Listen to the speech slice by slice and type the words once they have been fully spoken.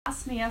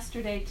asked me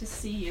yesterday to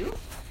see you.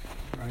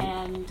 Right.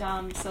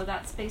 And so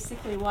that's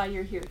basically why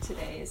you're here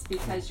today, is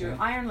because your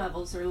iron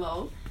levels are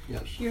low.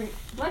 Yes. Your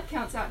blood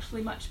count's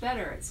actually much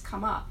better. It's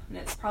come up, and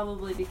it's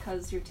probably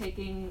because you're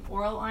taking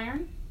oral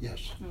iron.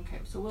 Yes. Okay,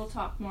 so we'll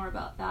talk more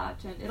about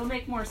that, and it'll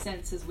make more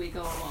sense as we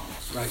go along.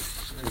 Right.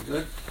 Very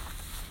good.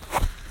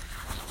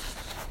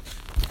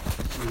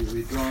 Will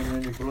you be drawing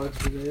any blood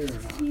today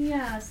or not?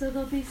 Yeah, so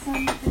there'll be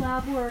some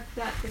lab work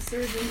that the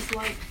surgeons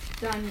like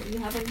done.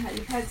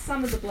 You've had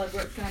some of the blood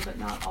work done, but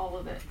not all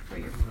of it for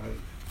your. Right.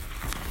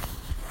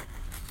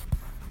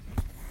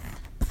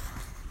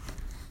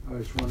 I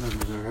was wondering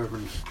if they're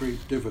having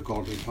great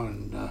difficulty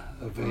finding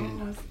a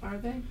vein. Oh, are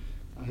they?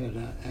 I had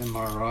an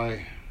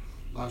MRI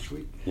last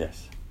week.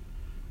 Yes.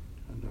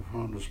 And they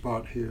found a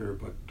spot here,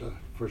 but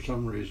for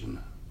some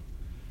reason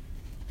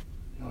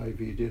the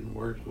IV didn't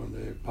work when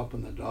they were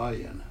pumping the dye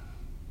in.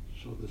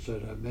 So they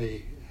said I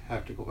may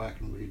have to go back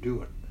and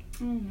redo it.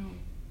 Oh no.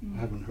 I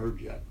haven't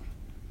heard yet.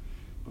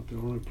 But the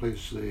only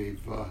place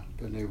they've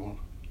been able,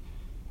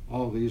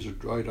 all these are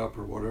dried up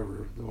or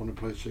whatever, the only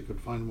place they could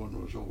find one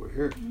was over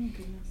here. Oh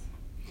goodness.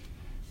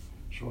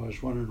 So I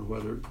was wondering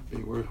whether it'd be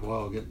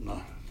worthwhile getting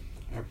a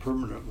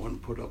permanent one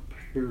put up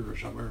here or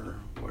somewhere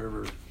or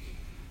wherever.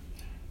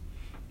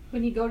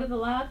 When you go to the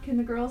lab, can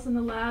the girls in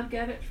the lab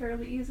get it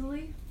fairly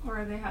easily, or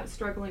are they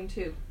struggling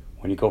too?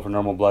 When you go for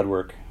normal blood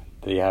work,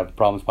 do you have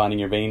problems finding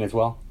your vein as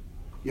well?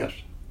 Yes,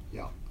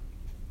 yeah.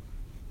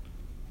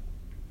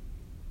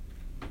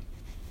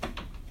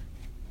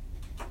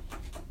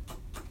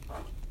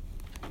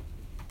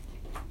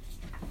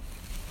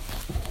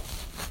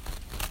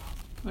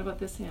 What about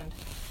this hand?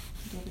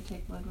 Did you ever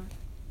take blood work?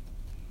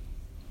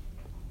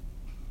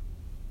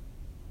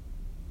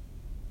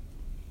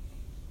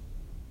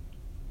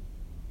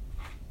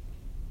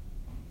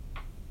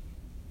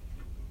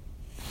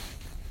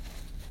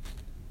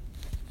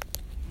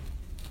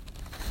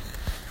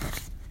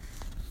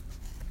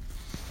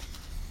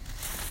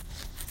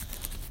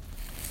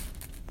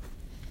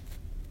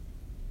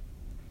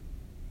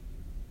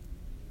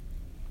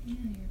 Yeah,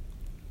 you're.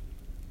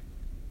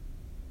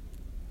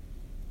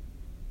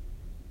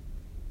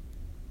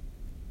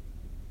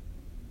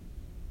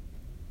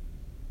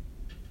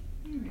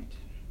 All right.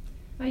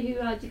 Are you?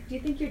 Do you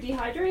think you're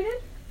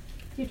dehydrated?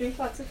 Do you drink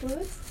lots of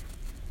fluids?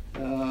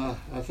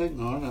 I think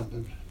not. I've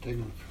been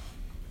taking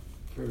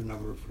a fair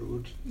number of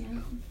fluids. Yeah.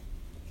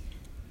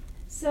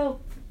 So,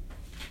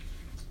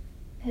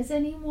 has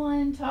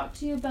anyone talked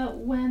to you about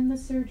when the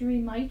surgery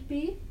might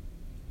be?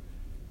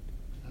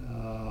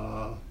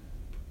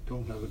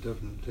 Don't have a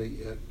definite date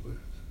yet. But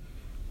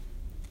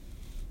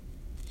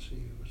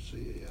let's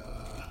see.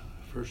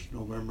 1st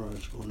November I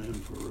was going in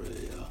for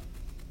a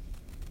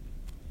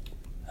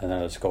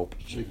Another scope.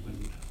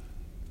 Sigmund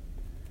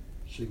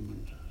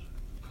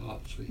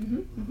Kotze.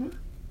 Mm-hmm.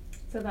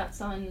 So that's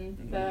on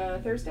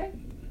the Thursday?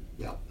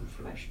 Yeah, the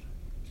first.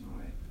 All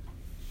right.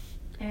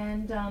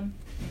 And, all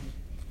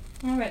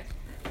right.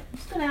 I'm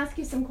just going to ask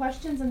you some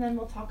questions and then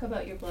we'll talk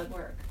about your blood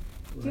work.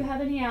 Right. Do you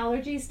have any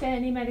allergies to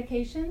any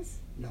medications?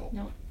 No.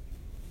 No.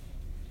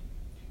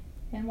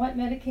 And what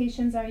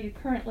medications are you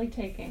currently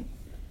taking?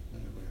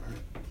 There we are.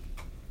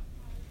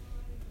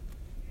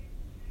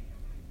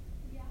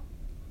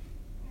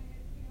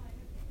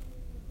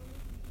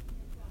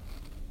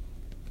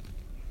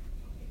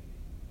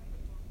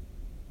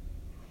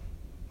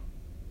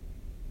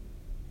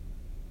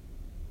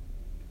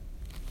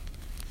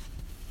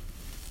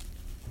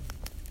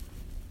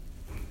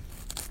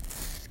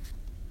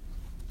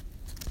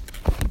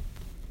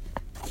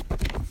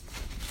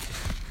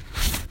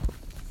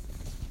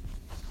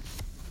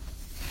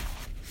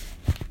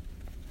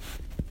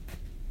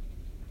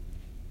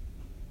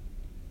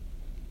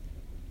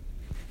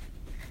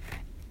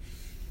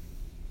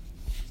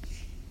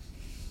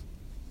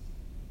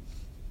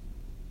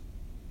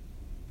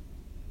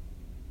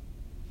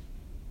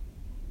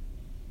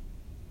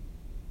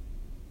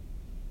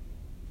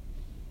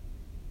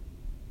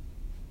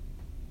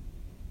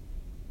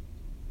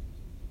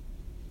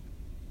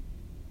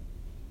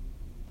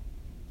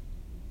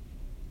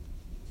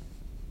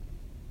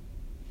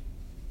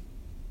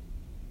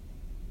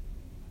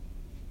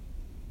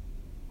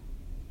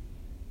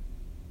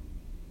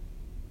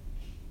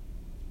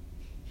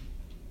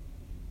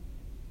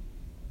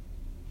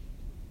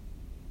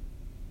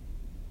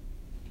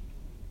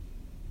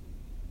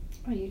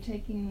 Are you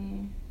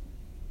taking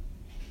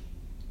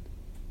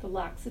the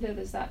laxative?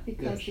 Is that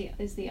because Yes.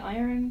 is the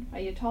iron, are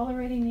you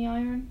tolerating the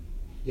iron?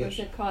 Or Yes. is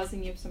it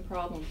causing you some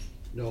problems?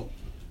 No.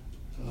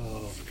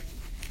 I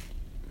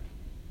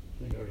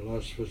think our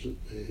last visit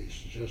they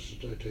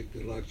suggested I take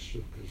the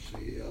laxative because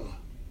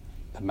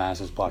The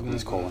mass is blocking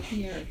his colon. mass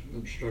is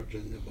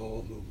obstructing the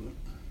bowel movement.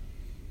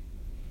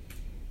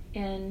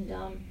 And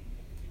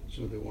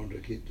So they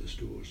wanted to keep the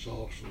stool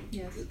soft so it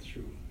Yes. could get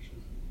through.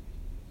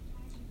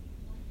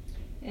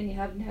 and you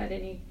haven't had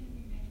any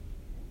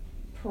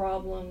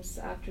problems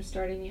after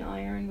starting the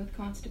iron with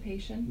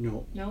constipation?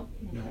 No. No?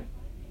 No. Okay.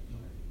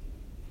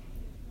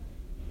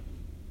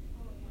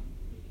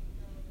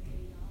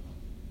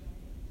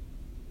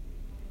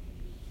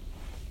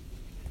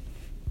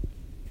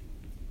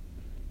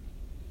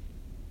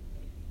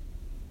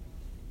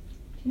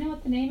 Do you know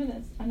what the name of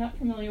this? I'm not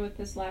familiar with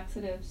this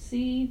laxative.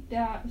 C's.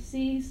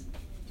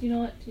 Do you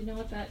know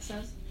what that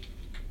says?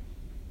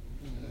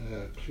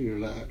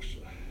 Clearlax.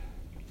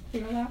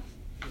 Clearlax.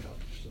 Yeah,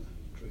 it's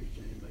the trade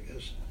name, I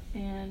guess.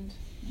 And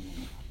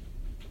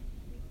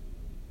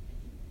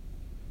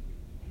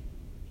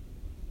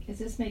is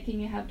this making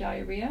you have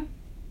diarrhea?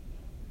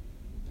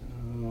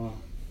 No.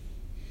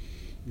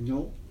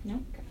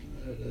 No.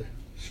 Okay.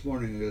 This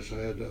morning, I guess I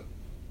had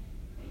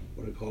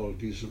what I call a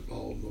decent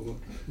bowel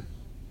movement.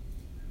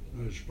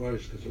 I was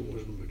surprised because it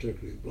wasn't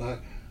particularly black.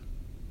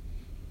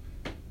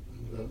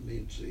 And that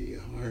means the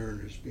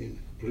iron is being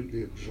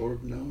completely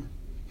absorbed now.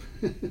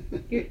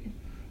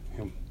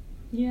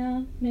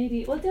 Yeah,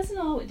 maybe. Well, it doesn't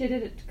know. Did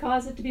it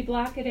cause it to be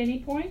black at any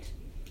point?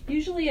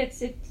 Usually, it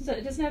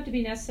doesn't have to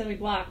be necessarily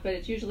black, but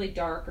it's usually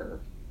darker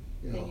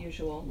than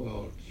usual.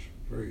 Well, it's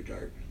very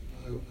dark.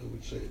 I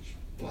would say it's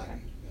black. Okay.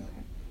 Yeah.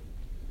 Okay.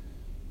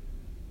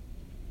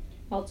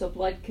 Also,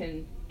 blood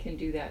can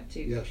do that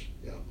too. Yes.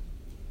 Yeah.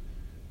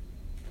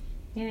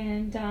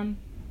 And on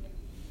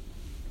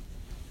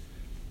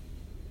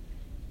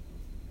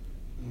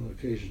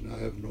occasion, I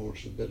have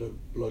noticed a bit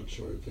of blood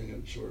sort of thing.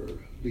 It sort of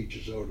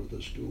leaches out of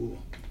the stool.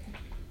 okay.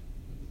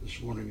 This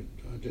morning,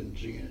 I didn't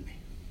see any.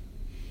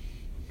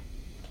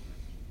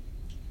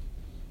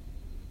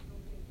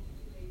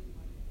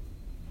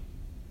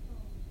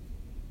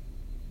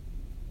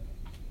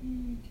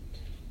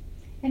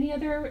 Any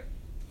other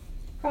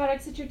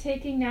products that you're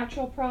taking?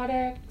 Natural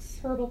products,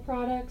 herbal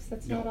products?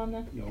 That's No, not on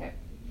the. no. Okay.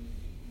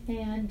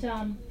 And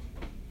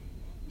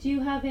do you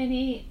have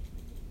any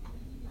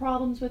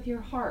problems with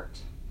your heart?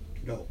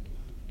 No.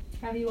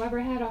 Have you ever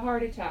had a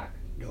heart attack?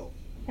 No.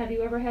 Have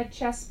you ever had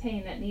chest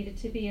pain that needed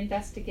to be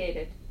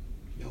investigated?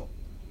 No.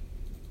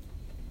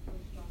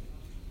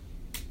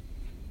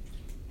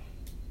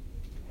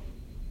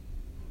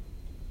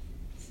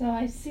 So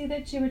I see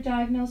that you were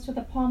diagnosed with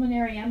a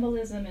pulmonary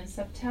embolism in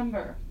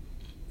September.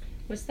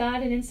 Was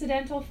that an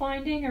incidental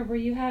finding, or were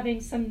you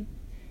having some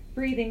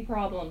breathing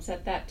problems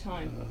at that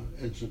time?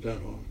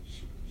 Incidental.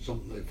 It's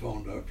something they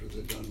found after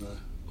they'd done the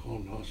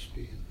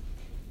colonoscopy.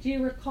 Do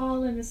you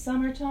recall in the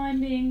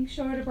summertime being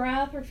short of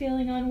breath or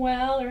feeling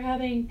unwell or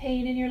having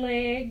pain in your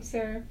legs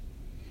or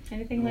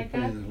anything like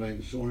that? Pain in the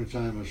legs. The only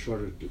time I was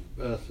short of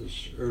breath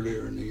is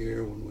earlier in the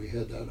year when we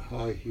had that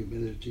high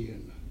humidity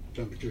and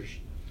temperatures.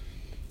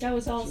 That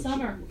was all So-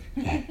 summer.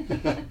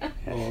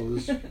 Oh,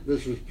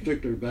 this was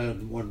particularly bad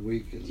in 1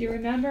 week. And Do you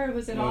remember?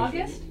 Was it I was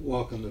August?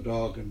 walking the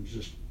dog and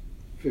just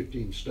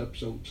 15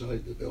 steps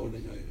outside the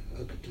building,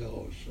 I could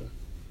tell. It was, Do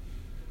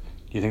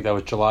you think that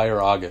was July or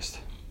August?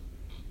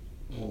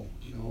 oh,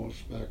 no,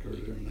 it's back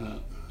earlier than that.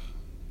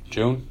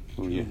 June?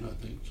 Were you- June, I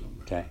think,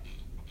 somewhere. Okay.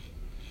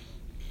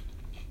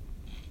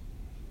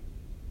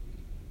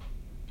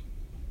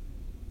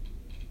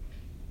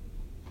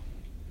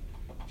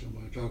 So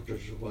my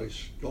doctor's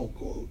advice, don't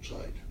go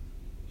outside.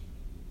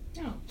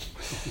 No.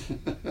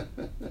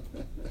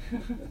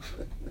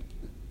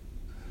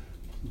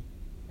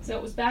 So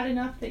it was bad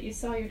enough that you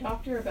saw your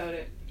doctor about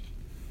it.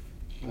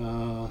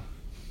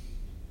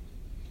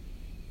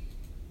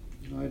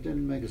 I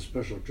didn't make a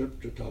special trip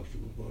to talk to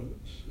him about it.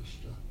 It's just,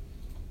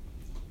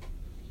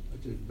 I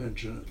did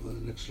mention it the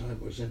next time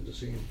I was in to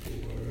see him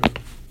for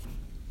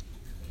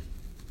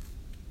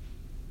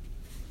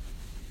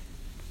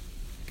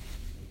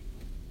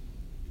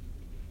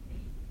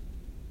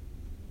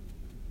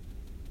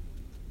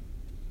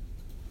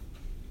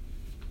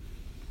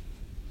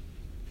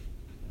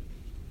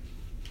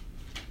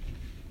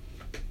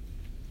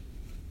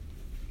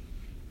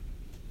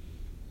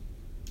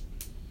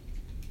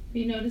Have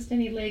you noticed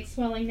any leg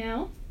swelling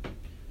now?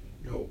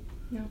 no.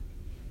 No.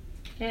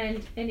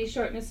 And any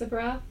shortness of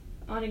breath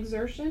on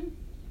exertion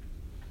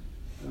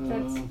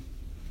That's-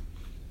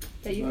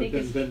 that you I've think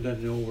been is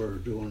bending over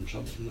doing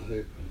something.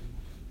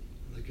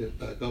 I get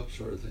back up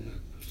sort of thing.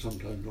 I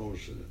sometimes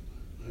notice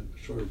that I'm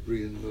sort of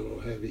breathing a little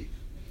heavy.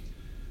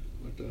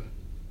 But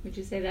would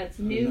you say that's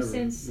I new never-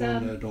 since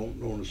normally I don't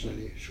notice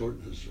any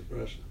shortness of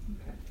breath.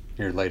 okay.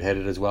 You're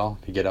lightheaded as well?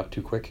 You get up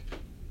too quick?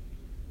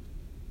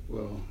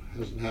 Well, it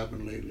hasn't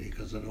happened lately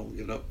because I don't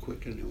get up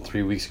quick anymore.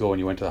 3 weeks ago when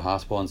you went to the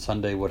hospital on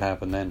Sunday, what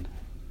happened then?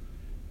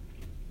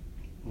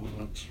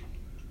 Well,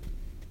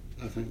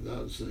 I think that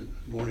was the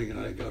morning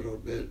I got out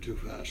of bed too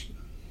fast.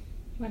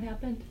 What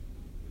happened?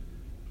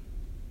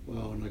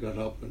 Well, when I got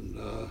up and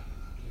I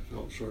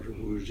felt sort of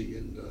woozy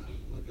and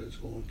like I was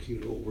going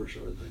keel over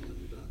sort of thing,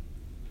 and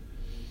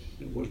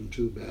it wasn't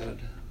too bad.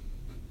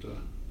 But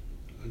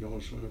I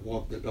noticed when I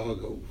walked the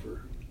dog out for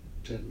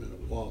a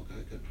 10-minute walk,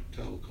 I could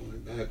tell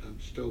coming back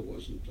I still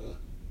wasn't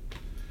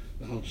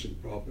balancing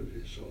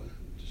properly, so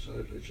I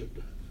decided I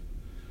should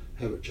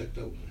have it checked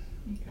out.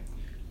 Okay.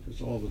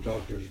 Because all the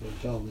doctors were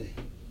telling me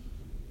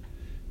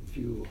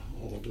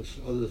all this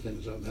other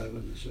things I'm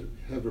having. They said,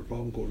 have a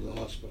problem, go to the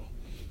hospital.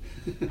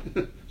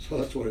 So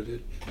that's what I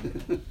did.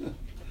 Because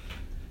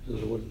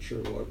I wasn't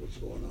sure what was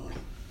going on.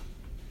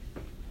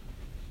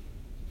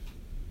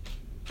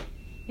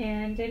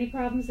 And any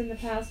problems in the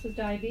past with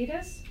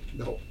diabetes?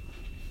 No,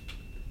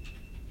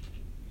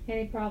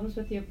 Any problems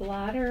with your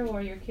bladder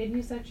or your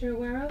kidneys that you're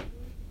aware of?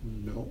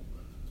 No.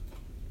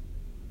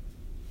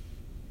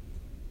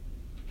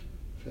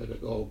 Had a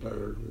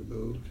gallbladder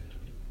removed.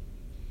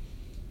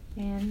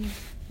 And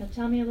now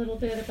tell me a little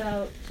bit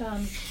about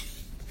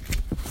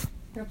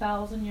your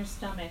bowels and your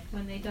stomach.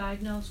 When they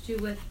diagnosed you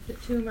with the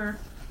tumor,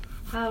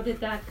 how did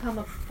that come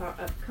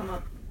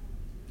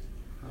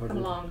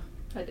along?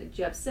 Did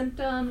you have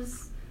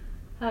symptoms?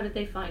 How did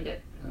they find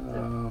it?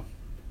 Do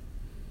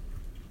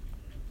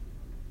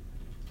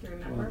you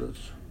remember? Well, at the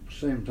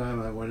same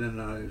time I went in,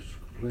 I was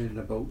complaining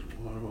about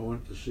when I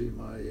went to see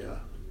my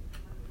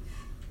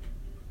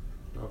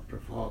Dr.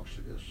 Fox,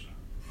 I guess.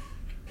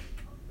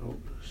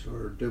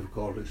 Sort of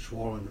difficulty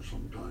swallowing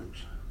sometimes.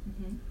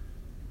 Mm-hmm.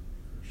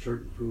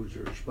 Certain foods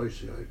are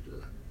spicy. I'd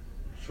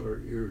sort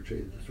of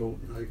irritate the throat,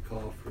 and I'd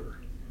cough for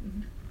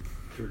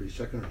 30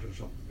 seconds or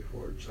something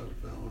before it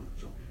settled down.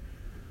 So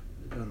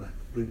I done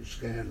a complete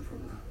scan from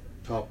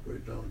the top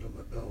right down to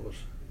my pelvis.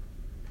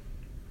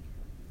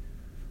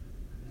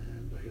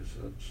 And I guess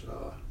that's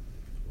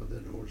when they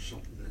noticed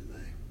something in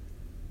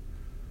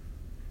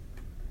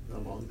the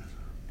lungs.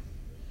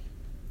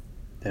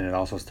 Did it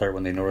also start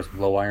when they noticed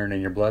low iron in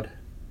your blood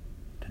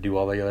to do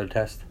all the other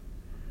tests?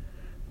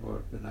 Well,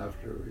 it's been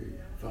after we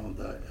found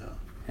that,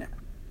 Yeah.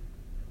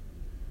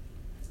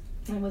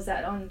 And was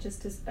that on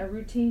just a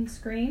routine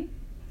screen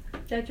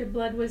that your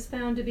blood was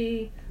found to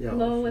be Yeah,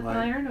 low it was with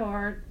my- iron,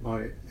 or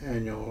My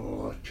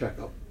annual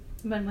checkup.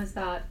 when was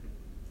that?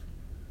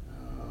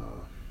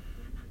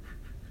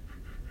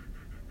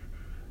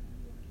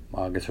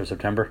 August or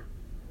September?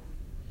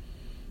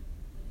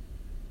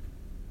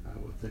 I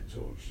would think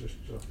so. It's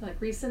just Like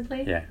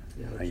recently? Yeah.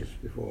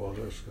 just before all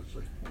this, because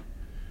the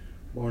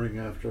morning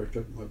after I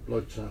took my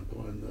blood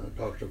sample, and the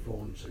doctor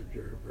phoned and said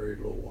you're very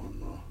low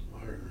on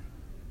iron.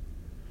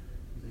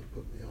 And they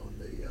put me on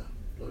the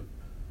blood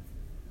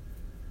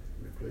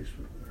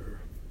replacement or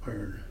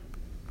iron.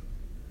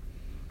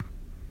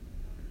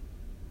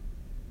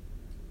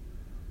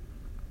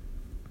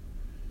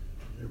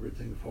 And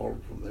everything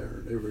followed from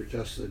there, and every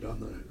test they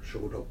done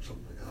showed up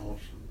something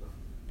else,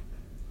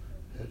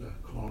 and had a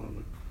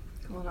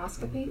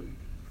Colonoscopy?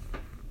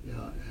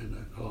 Yeah, and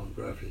a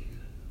colonography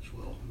as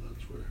well. And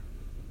that's where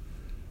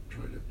I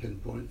try to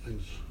pinpoint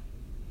things.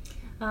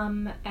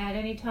 At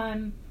any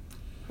time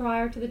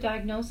prior to the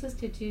diagnosis,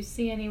 did you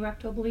see any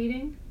rectal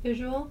bleeding,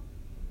 visual?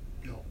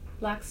 No,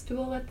 Black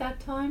stool at that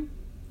time?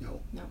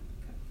 no, No.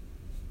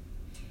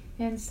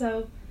 And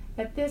so,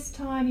 at this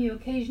time, you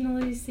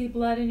occasionally see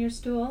blood in your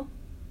stool?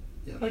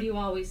 yes, Or do you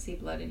always see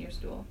blood in your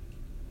stool?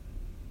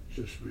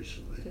 just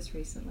recently. Just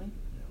recently?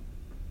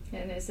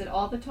 And is it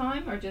all the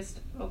time or just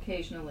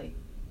occasionally?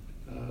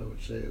 I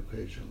would say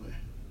occasionally.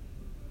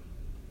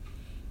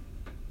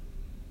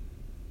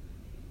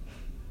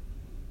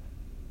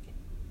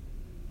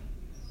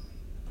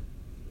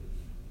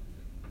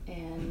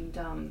 And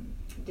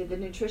did the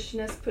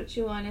nutritionist put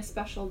you on a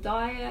special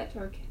diet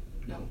or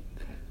no?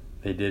 Okay.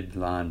 They did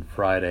on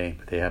Friday,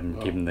 but they haven't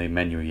Oh. given the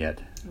menu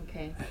yet.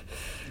 Okay.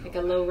 Like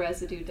a low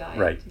residue diet.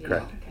 Right, Yeah,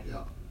 correct. Okay.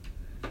 Yeah.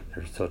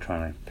 They're still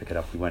trying to pick it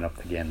up. We went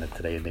up again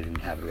today and they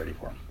didn't have it ready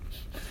for them.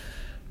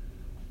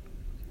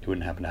 You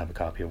wouldn't happen to have a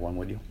copy of one,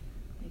 would you?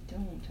 I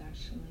don't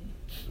actually.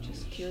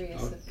 Just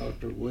curious. If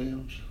Dr.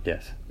 Williams?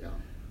 Yes. Yeah.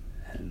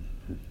 And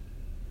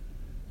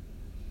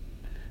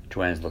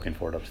Joanne's looking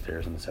for it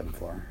upstairs on the 7th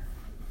floor.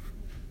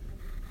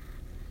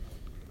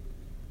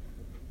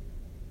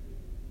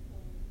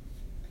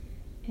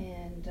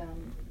 And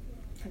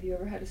have you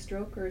ever had a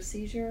stroke or a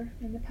seizure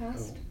in the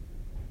past?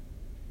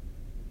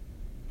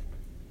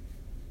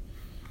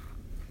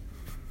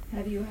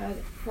 Have you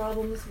had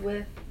problems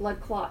with blood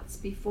clots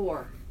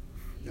before?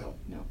 No.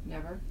 No,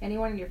 never.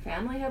 Anyone in your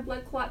family have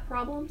blood clot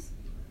problems?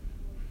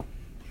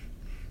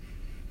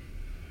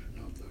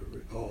 Not that I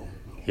recall.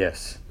 No.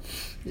 Yes.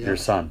 Yeah. Your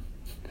son,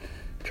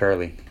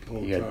 Charlie. Oh,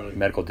 He got Charlie.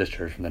 medical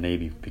discharge from the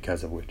Navy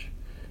because of which.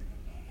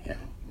 Yeah.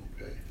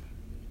 Okay.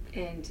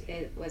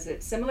 And was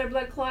it similar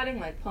blood clotting,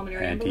 like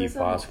pulmonary embolism?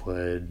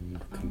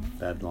 Antiphospholipid,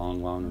 that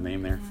long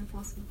name there.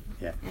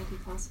 Yeah.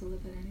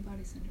 Antiphospholipid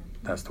antibody syndrome.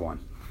 That's the one.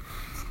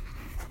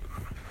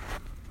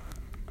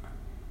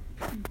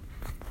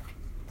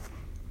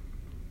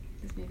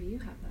 Because maybe you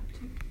have that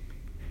too.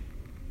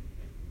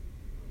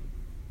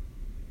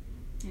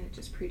 And it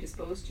just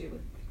predisposed you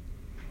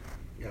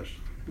Yes.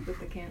 with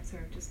the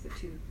cancer, just the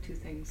two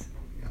things.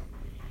 Yeah.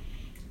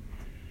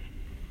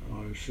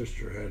 My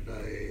sister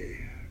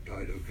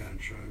died of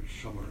cancer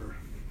somewhere.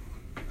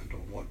 I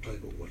don't know what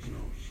type it was now.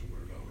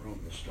 Somewhere down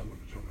around the stomach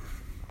somewhere.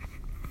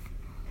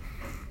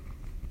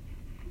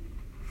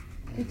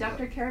 Did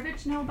Dr.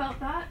 Karavich know about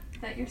that?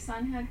 That your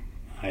son had?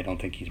 I don't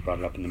think he's brought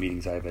it up in the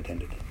meetings I've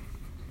attended.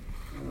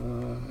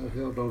 I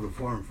filled out a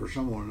form for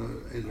someone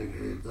that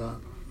indicated that.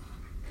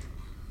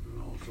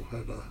 And also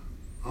had a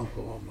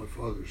uncle on my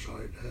father's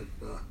side had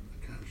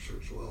cancer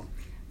as well.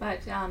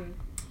 But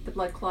the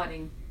blood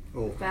clotting,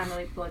 Oh,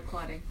 family blood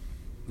clotting.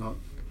 not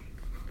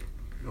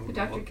no, But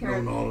Dr. no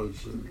Karavich-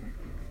 knowledge that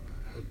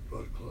had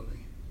blood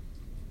clotting.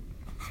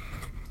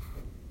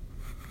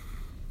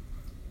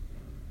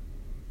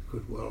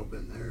 could well have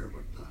been there,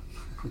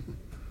 but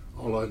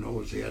all I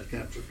know is he had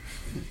cancer.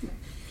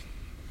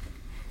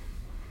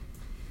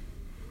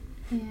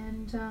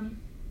 And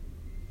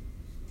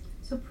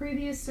so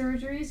previous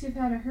surgeries, you've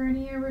had a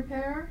hernia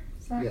repair,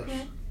 is that Yes.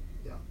 correct?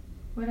 Yeah.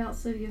 What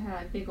else have you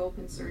had? Big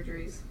open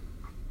surgeries.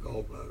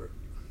 Gallbladder.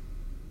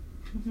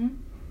 Mm-hmm.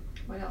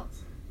 What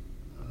else?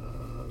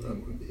 That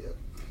would be it.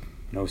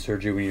 No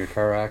surgery when your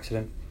car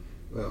accident?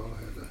 Well, I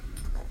had a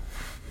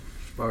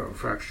spiral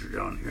fracture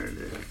down here.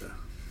 They had to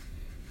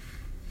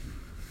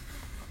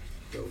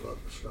still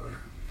got the scar.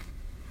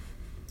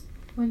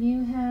 When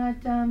you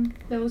had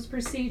those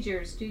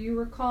procedures, do you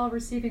recall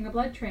receiving a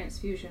blood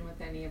transfusion with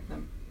any of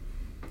them?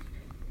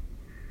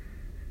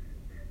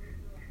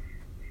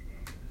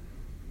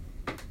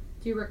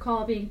 Do you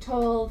recall being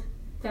told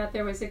that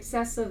there was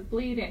excessive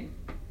bleeding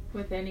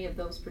with any of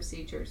those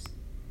procedures?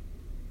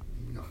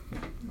 No.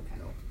 Okay.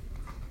 No.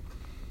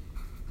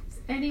 Does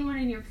anyone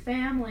in your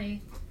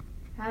family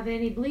have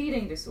any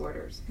bleeding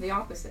disorders? The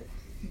opposite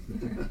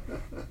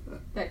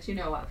that you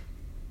know of?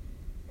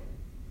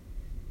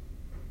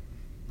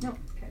 No. Okay.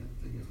 Can't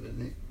think of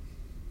any.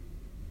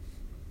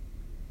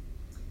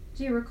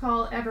 Do you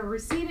recall ever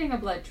receiving a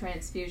blood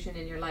transfusion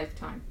in your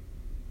lifetime?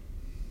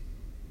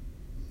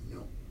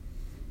 No.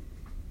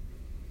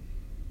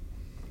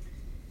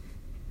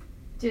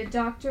 Did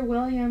Dr.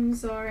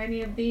 Williams or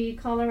any of the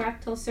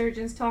colorectal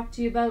surgeons talk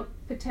to you about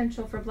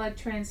potential for blood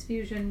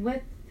transfusion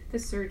with the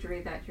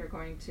surgery that you're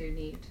going to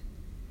need?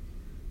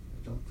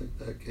 I don't think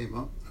that came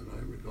up that I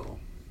recall.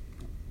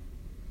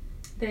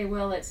 They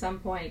will at some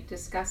point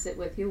discuss it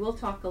with you. We'll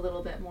talk a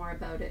little bit more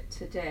about it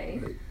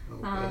today. Right.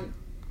 Okay.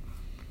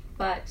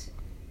 But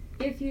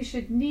if you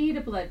should need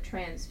a blood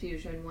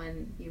transfusion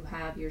when you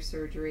have your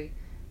surgery,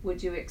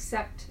 would you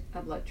accept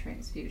a blood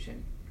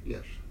transfusion?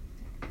 Yes.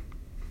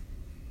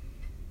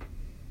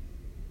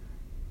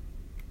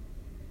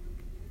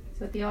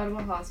 So at the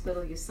Ottawa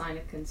Hospital, you sign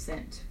a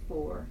consent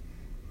for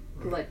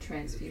blood Right.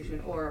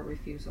 transfusion or a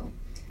refusal.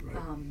 Right.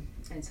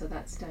 And so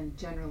that's done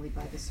generally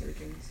by the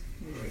surgeons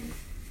usually. Right.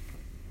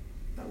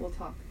 But we'll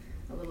talk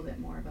a little bit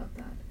more about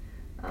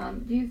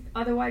that. Do you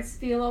otherwise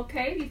feel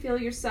okay? Do you feel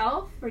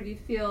yourself or do you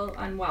feel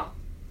unwell?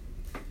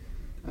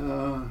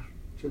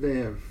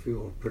 Today I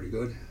feel pretty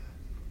good.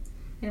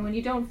 And when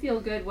you don't feel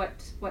good, what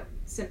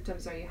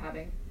symptoms are you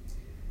having?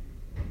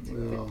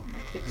 Well,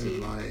 I had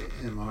Fatigue? my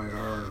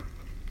MIR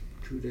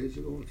 2 days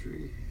ago,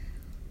 3.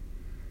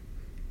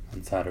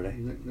 On Saturday.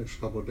 Next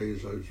couple of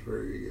days I was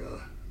very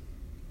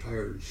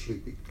tired and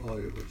sleepy.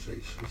 Probably would say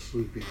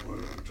sleepy more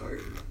than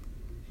tired.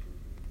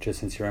 Just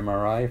since your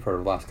MRI, for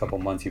the last couple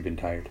months you've been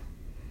tired?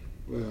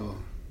 Well,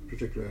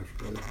 particularly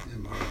after the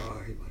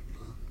MRI, but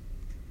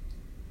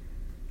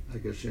I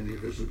guess any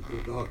visit to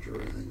the doctor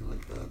or anything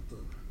like that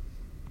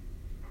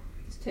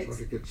Just takes.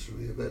 sort of gets to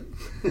me a bit,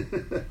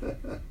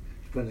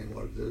 depending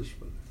what it is.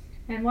 But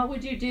And what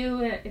would you do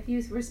if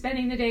you were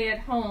spending the day at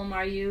home?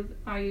 Are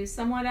you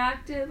somewhat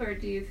active or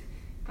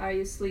are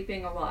you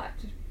sleeping a lot?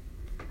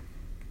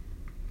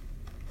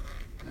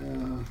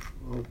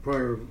 well,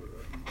 prior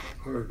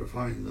to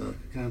finding the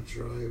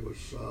cancer, I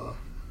was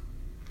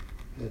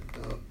had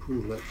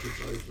pool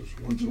exercises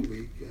once a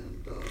week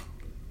and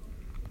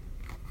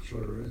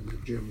sort of in the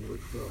gym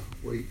with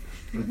weight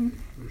strength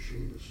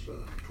machines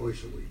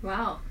twice a week.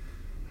 Wow.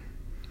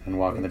 And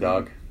walking the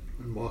dog?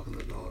 And walking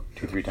the dog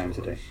 2-3 times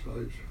a day. I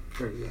was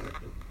fairly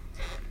active.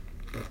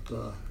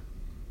 But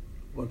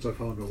once I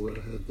found out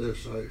I had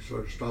this, I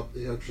sort of stopped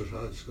the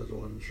exercise because I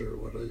wasn't sure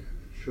what I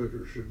should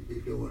or shouldn't be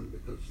doing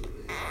because of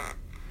the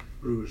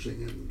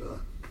bruising and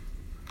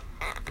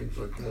things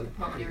like that. The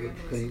pulmonary The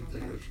pain embolism,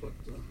 things, but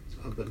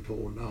I've been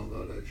told now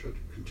that I should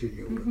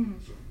continue with Mhm.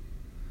 it. So.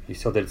 You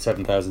still did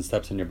 7,000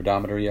 steps on your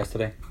pedometer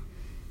yesterday?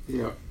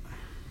 Yeah.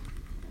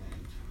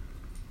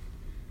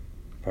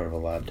 Part of a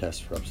lab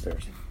test for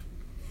upstairs.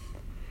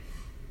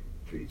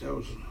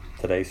 3,000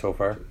 Today so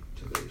far?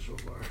 today so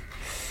far.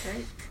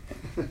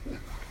 Great.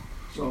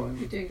 So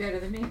You're doing better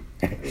than me.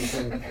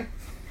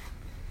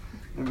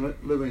 I'm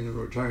living in a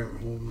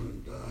retirement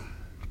home, and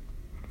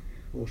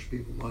most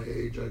people my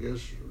age, I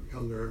guess, are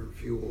younger and a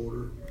few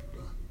older.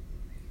 But,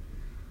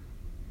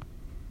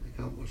 I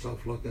count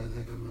myself lucky. I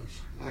think I'm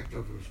as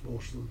active as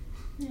most of them.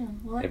 Yeah.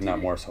 Well, If not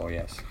more so,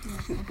 yes. Yeah,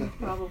 I think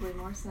probably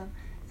more so.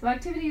 So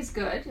activity is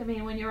good. I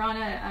mean, when you're on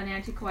an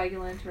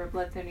anticoagulant or a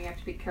blood thinner, you have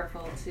to be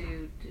careful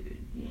to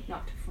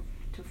not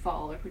to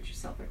fall or put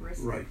yourself at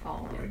risk Right, of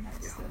falling. right,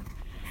 That's yeah.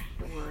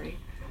 the worry.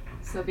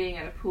 So being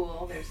at a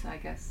pool, I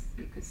guess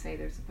you could say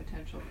there's a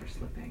potential for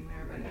slipping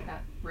there, but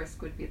that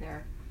risk would be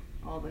there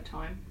all the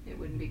time. It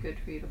wouldn't be good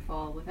for you to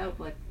fall without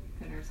blood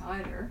thinners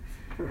either.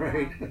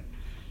 Right.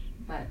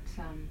 But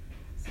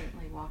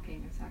certainly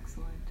walking is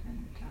excellent,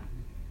 and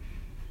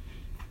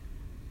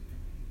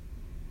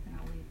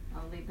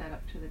I'll leave that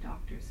up to the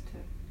doctors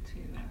to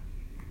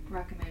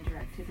recommend your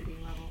activity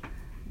level.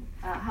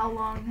 How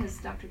long has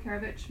Dr.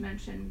 Karavich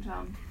mentioned?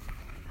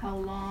 How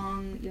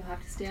long you'll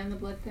have to stay on the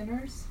blood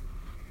thinners?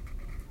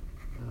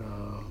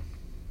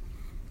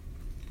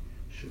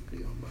 Should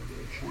be on my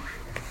red sheet.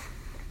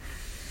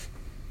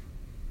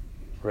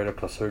 right up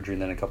till surgery,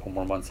 and then a couple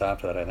more months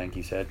after that, I think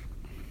he said.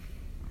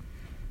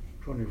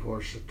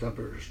 24th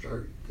September to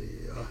start the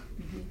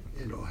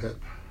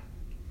hip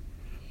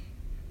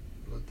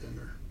blood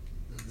thinner.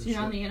 So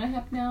you're on the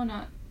InnoHip now,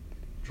 not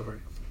Sorry.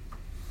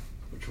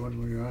 Which one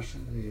were you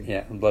asking?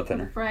 Yeah, blood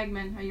thinner.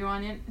 Fragment. Are you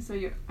on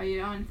are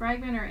you on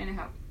Fragment or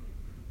InnoHip?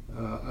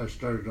 I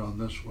started on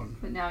this one.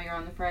 But now you're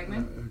on the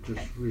Fragment? I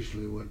just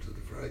recently went to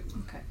the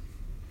Fragment. Okay.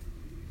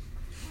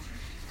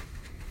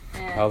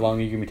 How long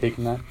are you going to be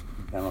taking that?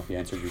 I don't know if he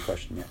answered your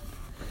question yet.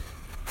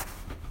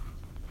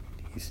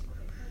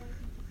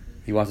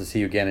 He wants to see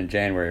you again in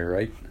January,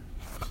 right?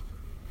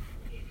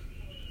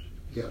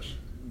 Yes.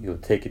 You'll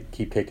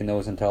keep taking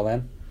those until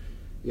then?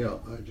 Yeah,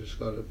 I just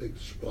got a big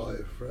supply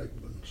of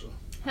fragments. So.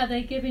 Have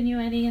they given you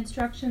any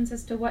instructions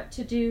as to what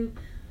to do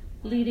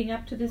leading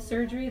up to the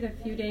surgery, the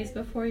few days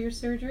before your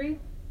surgery?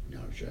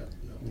 Not yet,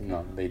 no.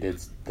 No, they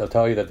did. They'll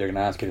tell you that they're going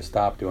to ask you to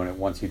stop doing it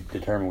once you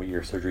determine what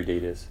your surgery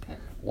date is. Okay.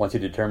 Once you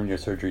determine your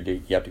surgery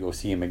date, you have to go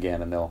see him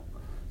again, and they'll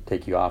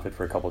take you off it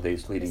for a couple of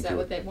days leading to it. Is that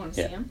what they want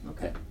to see him?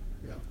 Okay.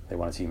 Yeah. They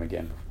want to see him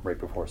again right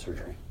before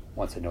surgery,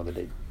 once they know the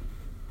date.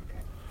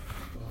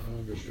 I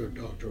understood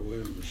Dr.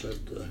 Williams said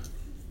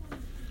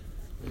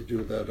they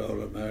do that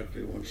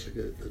automatically once they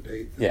get the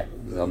date. Yeah,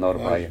 they'll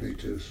notify you. Me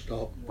to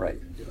stop Right.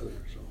 the other.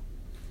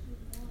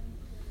 So.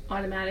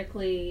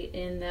 Automatically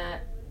in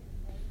that,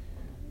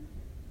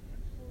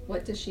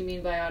 what does she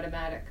mean by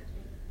automatic?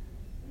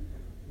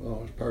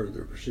 Well, as part of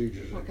their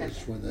procedures, Okay. I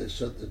guess when they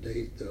set the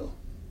date, they'll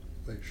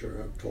make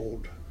sure I'm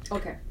told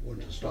Okay. when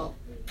to stop.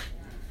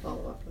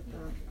 Follow up with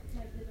that.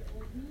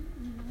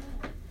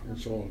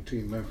 It's all a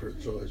team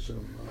effort, so I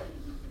assume.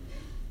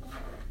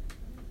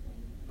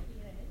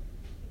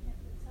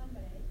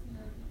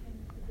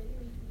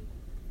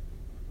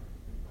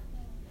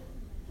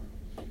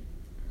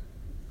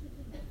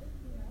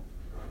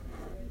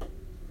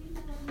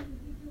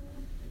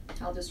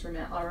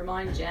 I'll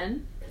remind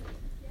Jen.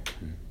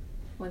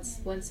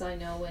 Once I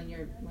know when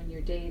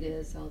your date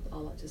is,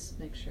 I'll just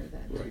make sure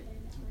that. Right.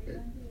 Okay.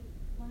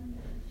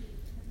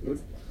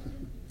 Good.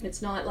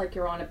 It's not like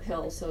you're on a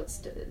pill, so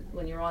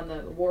when you're on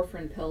the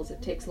warfarin pills,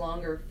 it takes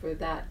longer for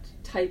that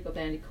type of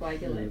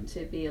anticoagulant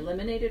to be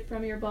eliminated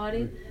from your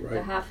body. Right.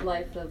 The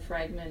half-life of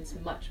fragments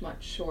much,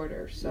 much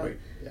shorter, so Right.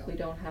 Yeah. we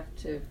don't have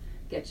to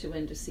get you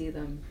in to see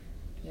them,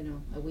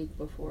 a week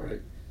before.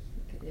 Right.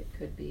 It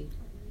could be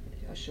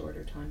a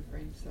shorter time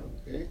frame, so.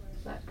 Okay.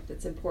 But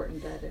it's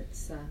important that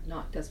it's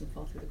doesn't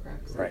fall through the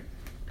cracks. Right.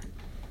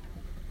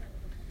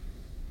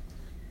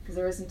 Because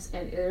there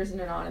isn't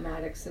an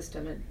automatic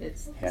system.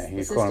 It's Yeah, the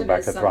he's system going back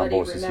is to somebody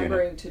thrombosis unit.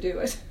 remembering to do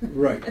it.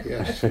 Right.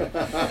 Yes. All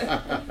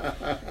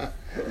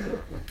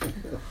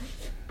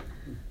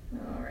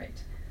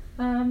right.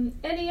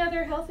 Any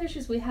other health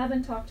issues we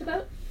haven't talked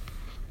about?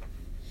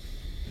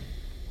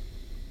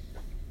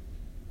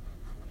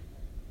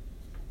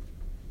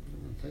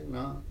 I think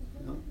not.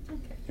 No.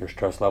 Okay. Your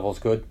stress level's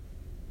good?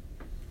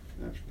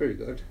 That's pretty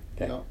good.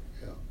 Okay. Yeah.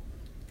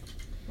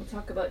 We'll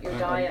talk about your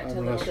diet I'm a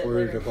little less bit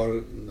worried later. about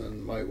it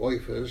than my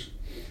wife is.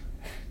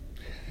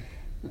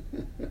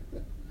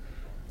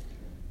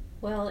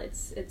 Well,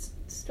 it's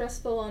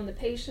stressful on the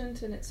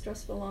patient and it's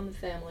stressful on the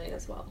family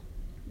as well.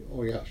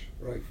 Oh yes,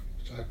 right,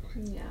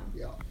 exactly. Yeah.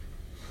 Yeah,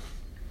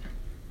 Do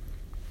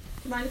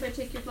you mind if I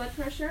take your blood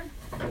pressure?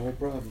 no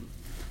problem.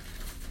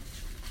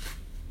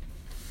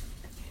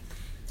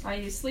 Are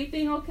you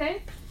sleeping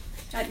okay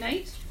at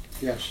night?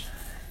 Yes.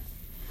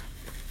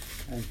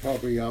 I'm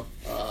probably up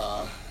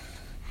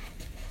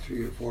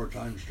 3 or 4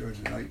 times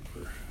during the night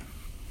for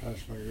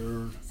past my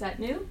urine, Is that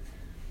new?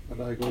 but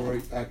I go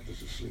right back to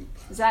sleep.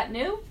 Is that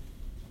new?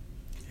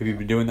 Have you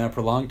been doing that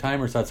for a long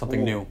time, or is that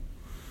something Oh. new?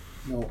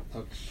 No,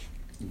 that's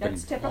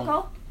That's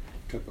typical?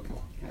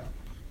 typical.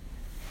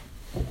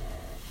 Yeah.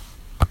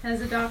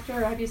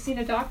 Have you seen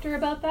a doctor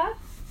about that?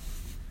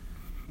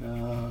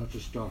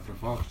 Just Dr.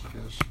 Fox, I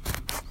guess.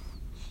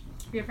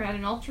 Have you ever had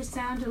an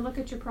ultrasound to look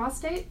at your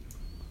prostate?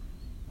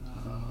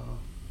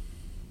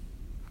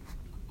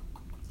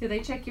 Do they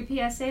check your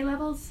PSA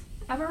levels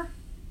ever?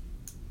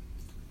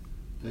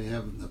 They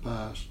have in the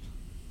past.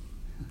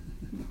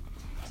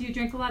 Do you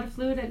drink a lot of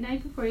fluid at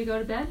night before you go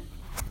to bed?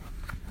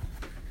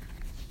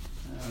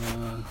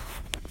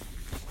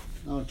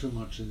 Not too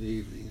much in the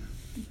evening.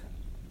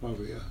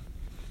 Probably a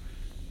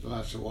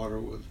glass of water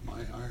with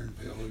my iron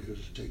pill. I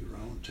used to take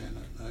around 10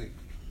 at night.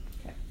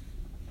 Okay.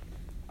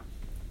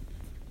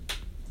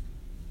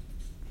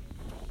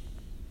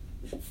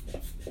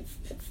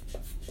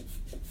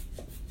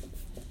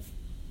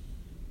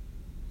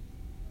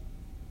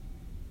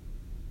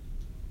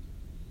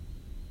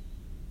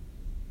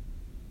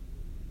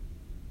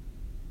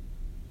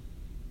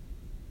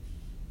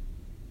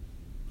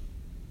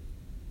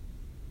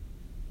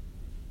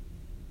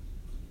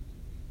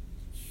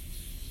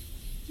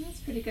 That's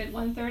pretty good.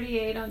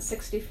 138 on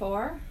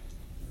 64.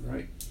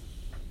 Right.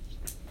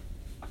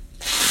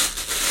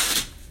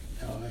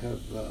 Now I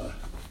have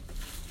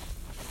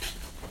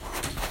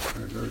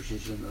our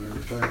nurses in the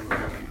retirement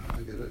home.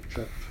 I get it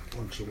checked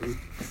once a week.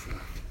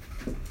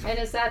 And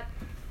is that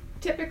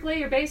typically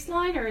your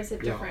baseline, or is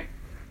it Yeah. different?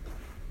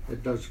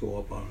 It does go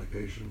up on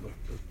occasion, but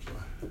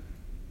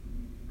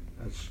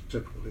that's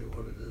typically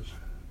what it is.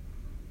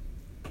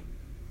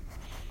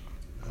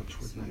 That's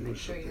Just what wanna you make use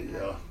sure with you the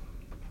have-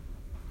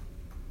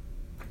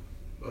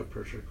 blood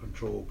pressure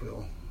control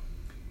pill.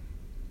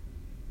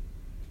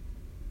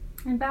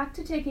 And back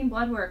to taking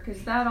blood work,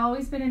 has that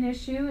always been an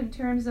issue in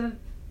terms of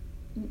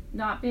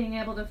not being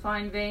able to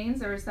find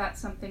veins, or is that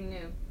something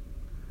new?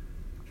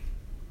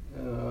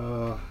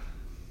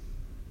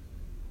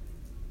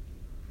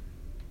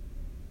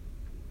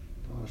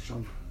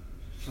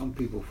 Some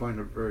people find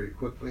it very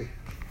quickly.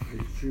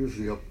 It's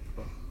usually up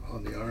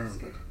on the arm.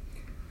 They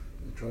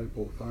try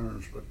both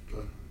arms, but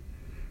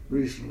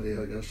recently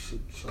I guess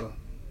it's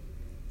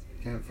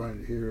can't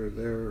find it here or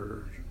there.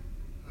 Or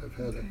I've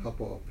had a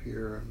couple up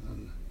here, and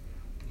then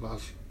the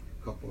last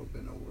couple have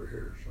been over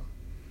here. So.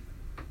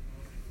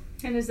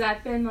 And has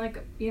that been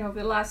like, you know,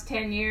 over the last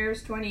 10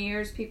 years, 20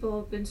 years,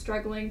 people have been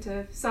struggling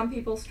to, some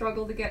people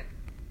struggle to get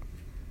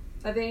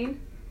a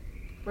vein?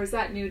 Or is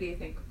that new, do you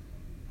think?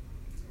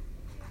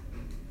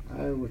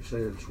 I would say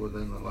it's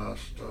within the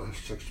last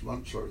 6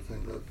 months sort of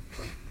thing that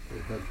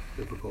they've had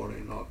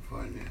difficulty not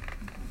finding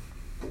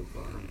both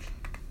arms.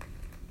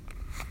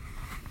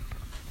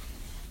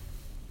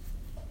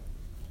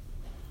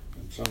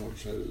 And some would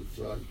say it's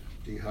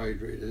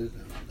dehydrated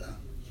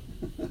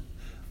and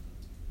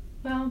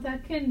Well,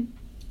 that can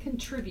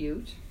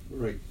contribute.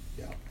 right,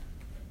 yeah.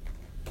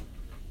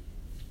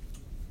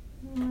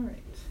 All right.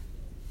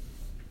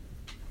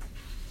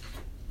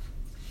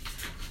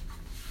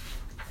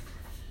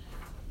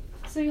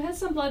 So you had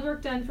some blood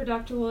work done for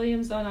Dr.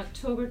 Williams on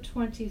October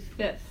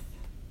 25th.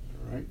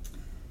 All right.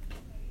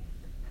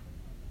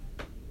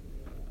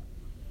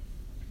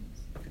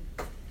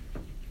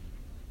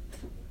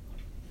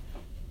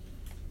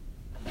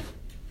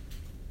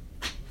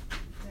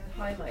 That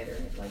highlighter,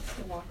 it likes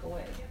to walk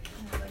away.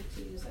 I like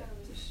to use it,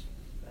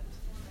 but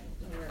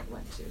I don't know where it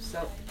went to. So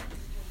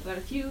I've got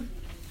a few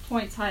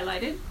points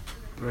highlighted.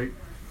 Right.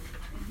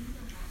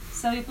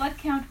 So your blood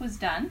count was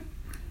done,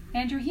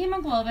 and your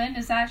hemoglobin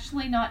is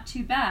actually not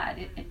too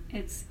bad.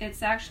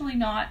 It's actually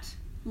not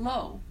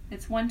low.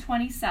 It's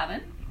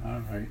 127. All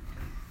right.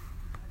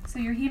 So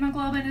your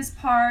hemoglobin is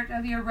part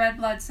of your red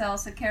blood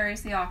cells that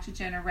carries the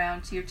oxygen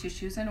around to your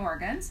tissues and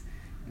organs.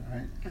 All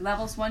right. Your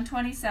level's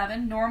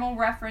 127. Normal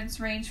reference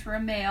range for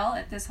a male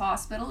at this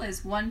hospital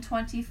is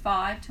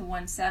 125 to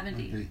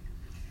 170. Okay.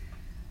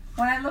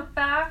 When I look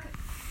back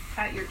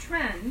at your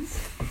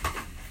trends,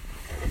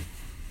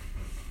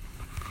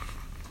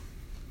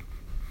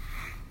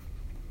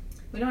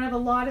 we don't have a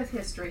lot of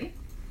history,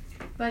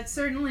 but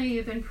certainly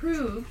you've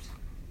improved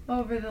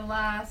over the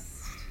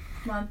last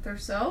month or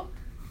so.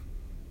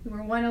 You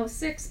were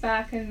 106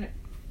 back in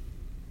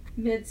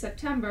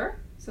mid-September,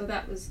 so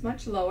that was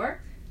much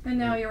lower, and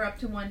now you're up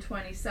to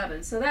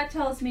 127. So that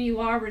tells me you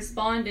are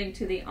responding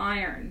to the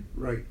iron.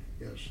 Right.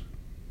 Yes.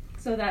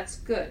 So that's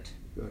good.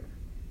 Good.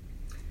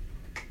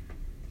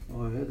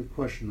 Oh, I had a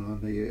question on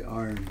the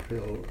iron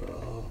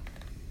pill.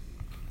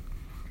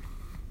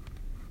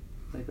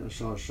 I think I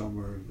saw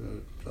somewhere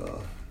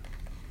that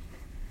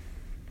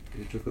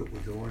you took it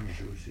with the orange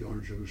juice. The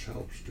orange juice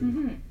helps too.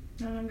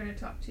 Mm-hmm. And I'm going to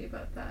talk to you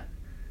about that.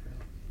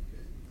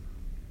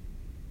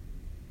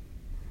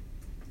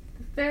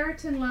 The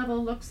ferritin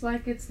level looks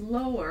like it's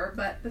lower,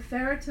 but the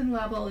ferritin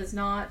level is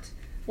not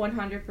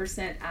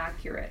 100%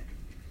 accurate.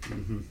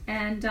 Mm-hmm.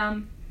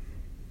 And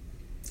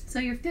so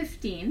you're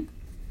 15.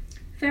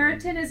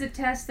 Ferritin is a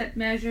test that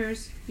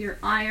measures your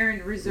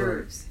iron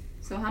reserves.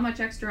 Right. So how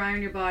much extra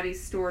iron your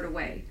body's stored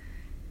away.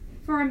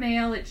 For a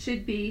male, it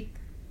should be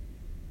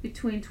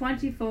between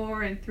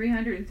 24 and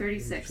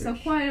 336. So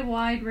quite a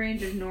wide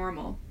range of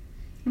normal.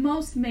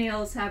 Most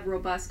males have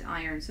robust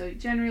iron. So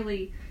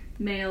generally,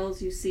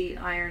 males, you see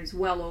irons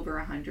well over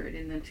 100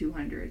 in the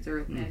 200s or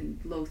and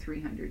low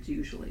 300s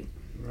usually.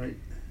 Right.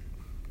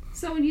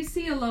 So when you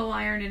see a low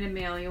iron in a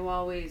male, you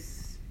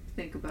always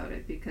think about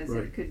it because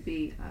Right. it could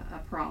be a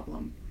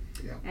problem.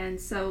 Yeah.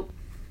 And so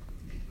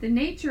the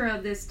nature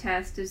of this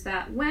test is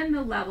that when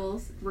the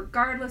levels,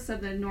 regardless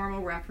of the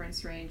normal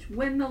reference range,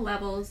 when the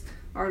levels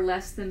are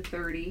less than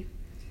 30,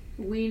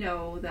 we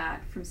know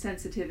that from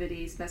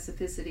sensitivity,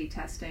 specificity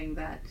testing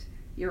that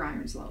your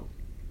iron's low.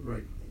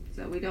 Right.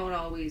 So we don't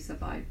always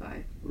abide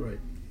by Right.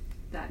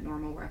 that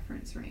normal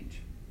reference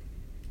range.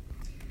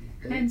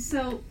 Okay. And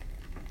so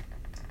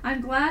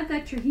I'm glad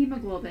that your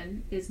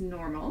hemoglobin is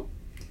normal.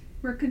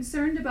 We're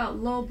concerned about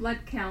low blood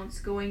counts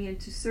going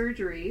into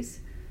surgeries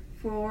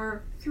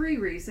for 3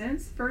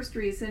 reasons. First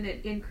reason,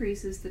 it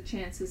increases the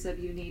chances of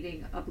you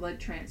needing a blood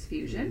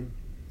transfusion.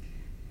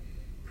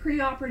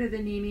 Preoperative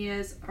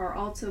anemias are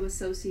also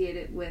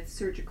associated with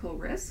surgical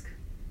risk.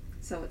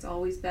 So it's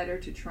always better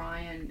to try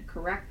and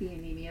correct the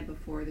anemia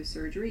before the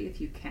surgery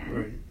if you can.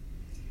 Right.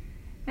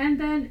 And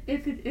then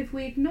if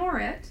we ignore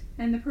it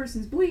and the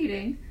person's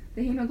bleeding,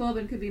 the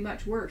hemoglobin could be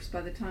much worse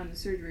by the time the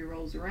surgery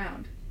rolls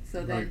around.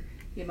 So then Right.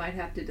 you might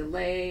have to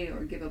delay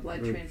or give a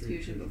blood Right,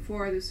 transfusion right.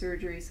 before the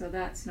surgery. So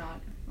that's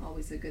not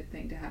always a good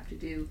thing to have to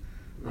do.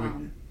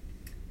 Right.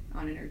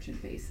 on an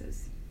urgent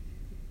basis.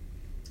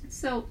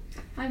 So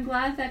I'm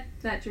glad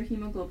that your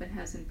hemoglobin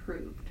has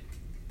improved.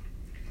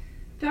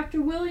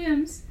 Dr.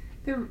 Williams,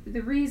 the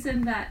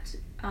reason that,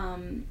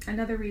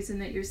 another reason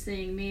that you're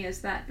seeing me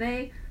is that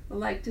they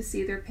like to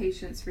see their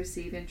patients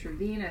receive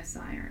intravenous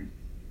iron.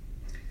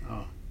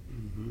 Oh.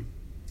 Mm-hmm.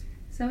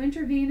 So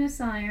intravenous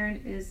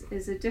iron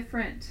is a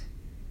different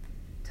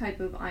type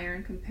of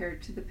iron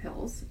compared to the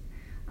pills.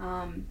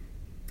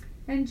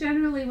 And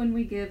generally when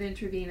we give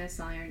intravenous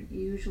iron,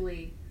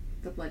 usually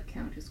the blood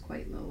count is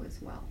quite low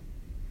as well.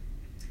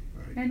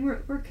 Right. And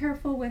we're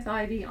careful with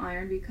IV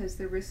iron because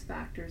the risk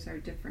factors are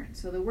different.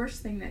 So the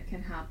worst thing that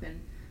can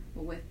happen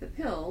with the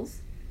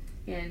pills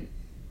in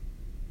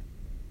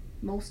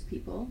most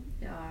people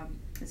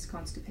is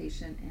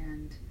constipation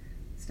and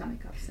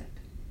stomach upset.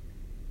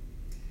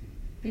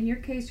 In your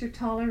case, you're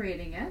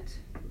tolerating it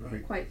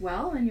Right. quite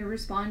well and you're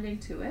responding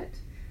to it.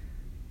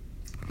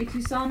 If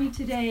you saw me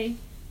today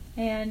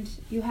and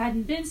you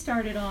hadn't been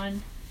started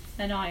on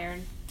an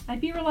iron,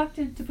 I'd be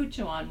reluctant to put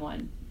you on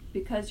one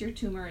because your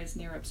tumor is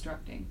near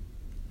obstructing.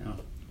 Yeah.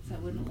 So I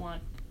wouldn't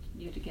want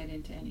you to get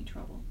into any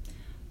trouble.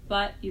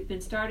 But you've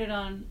been started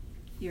on,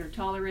 you're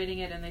tolerating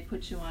it, and they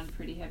put you on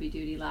pretty heavy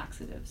duty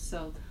laxatives.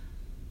 So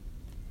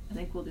I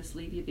think we'll just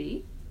leave you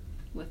be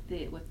with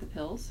the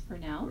pills for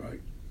now.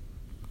 Right.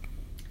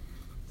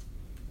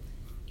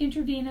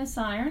 Intravenous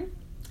iron,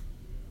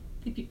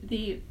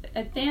 the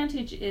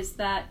advantage is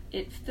that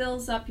it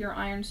fills up your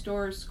iron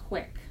stores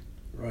quick.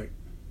 Right.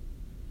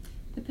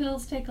 The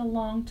pills take a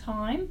long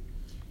time,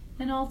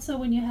 and also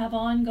when you have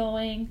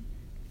ongoing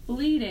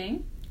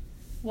bleeding,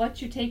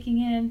 what you're taking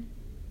in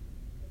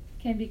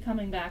can be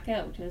coming back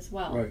out as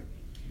well. Right.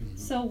 Mm-hmm.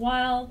 So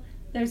while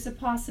there's a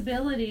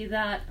possibility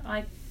that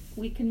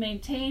we can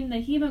maintain the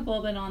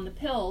hemoglobin on the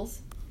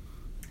pills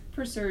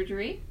for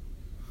surgery,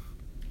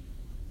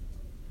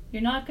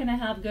 you're not going to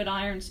have good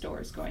iron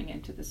stores going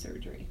into the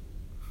surgery.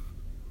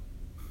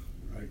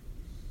 Right.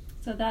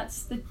 So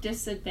that's the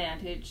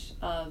disadvantage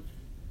of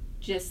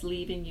just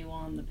leaving you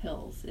on the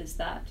pills, is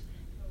that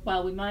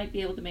while we might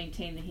be able to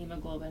maintain the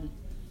hemoglobin,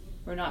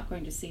 we're not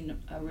going to see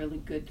a really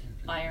good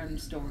iron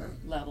store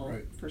level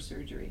Right. for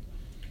surgery.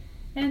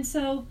 And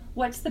so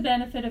what's the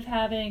benefit of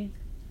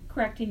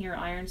correcting your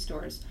iron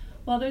stores?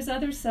 Well, there's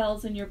other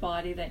cells in your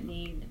body that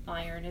need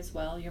iron as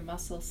well. Your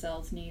muscle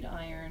cells need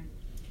iron.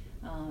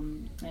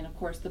 And of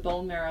course the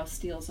bone marrow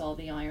steals all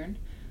the iron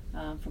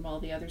from all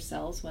the other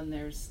cells when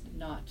there's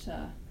not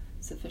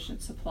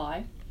sufficient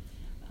supply.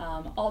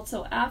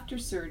 Also after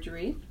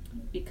surgery,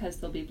 because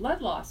there'll be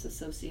blood loss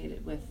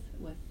associated with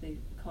the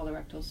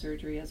colorectal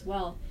surgery as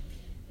well,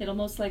 it'll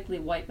most likely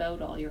wipe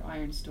out all your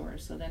iron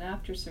stores. So then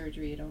after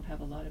surgery you don't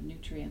have a lot of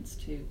nutrients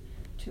to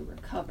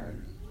recover.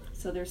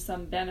 So there's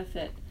some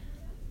benefit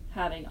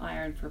having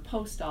iron for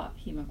post-op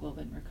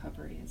hemoglobin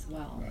recovery as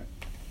well. Right.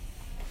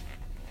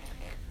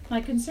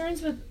 My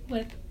concerns with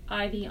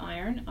IV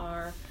iron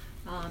are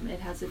it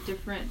has a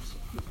different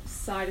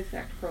side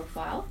effect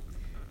profile.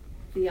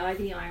 The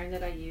IV iron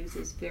that I use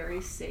is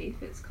very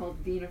safe. It's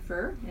called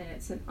Venofer, and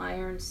it's an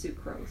iron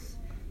sucrose.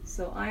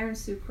 So iron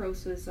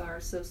sucroses are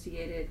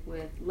associated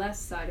with less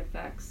side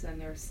effects, and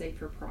they're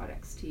safer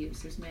products to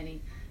use. There's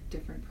many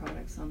different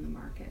products on the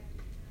market.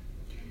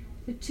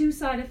 The two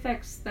side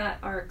effects that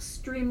are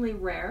extremely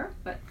rare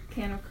but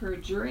can occur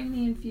during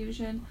the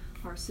infusion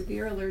are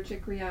severe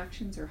allergic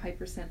reactions or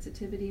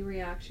hypersensitivity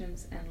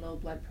reactions and low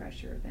blood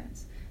pressure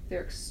events.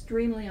 They're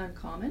extremely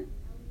uncommon,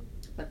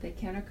 but they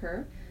can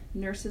occur.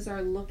 Nurses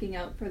are looking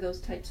out for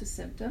those types of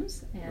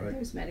symptoms, and Right.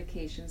 there's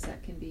medications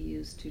that can be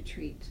used to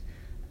treat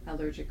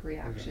allergic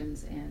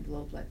reactions and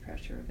low blood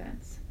pressure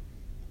events.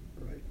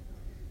 Right.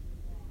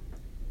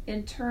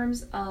 In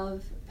terms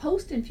of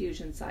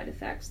post-infusion side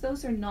effects,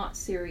 those are not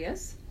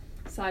serious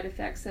side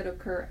effects that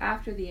occur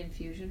after the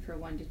infusion for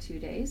 1 to 2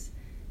 days.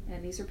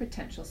 And these are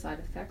potential side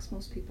effects.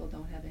 Most people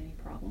don't have any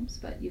problems,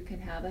 but you can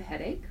have a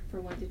headache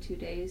for 1 to 2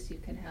 days. You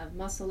can have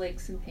muscle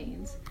aches and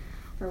pains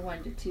for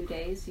 1 to 2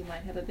 days. You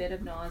might have a bit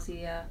of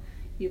nausea.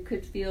 You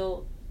could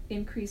feel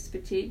increased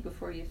fatigue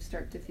before you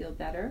start to feel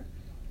better.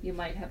 You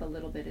might have a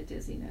little bit of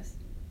dizziness.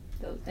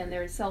 And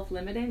they're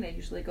self-limiting. They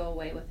usually go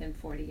away within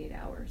 48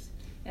 hours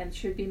and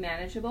should be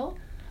manageable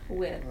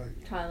with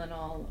Right.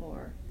 Tylenol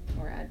or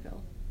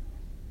Advil.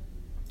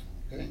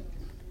 Okay.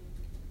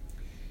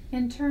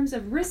 In terms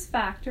of risk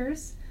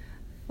factors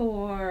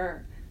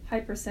for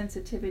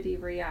hypersensitivity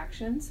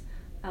reactions,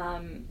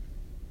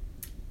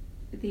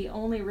 the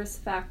only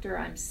risk factor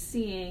I'm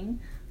seeing,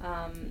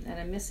 and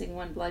I'm missing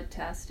one blood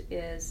test,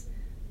 is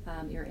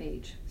your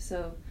age.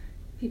 So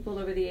people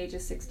over the age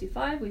of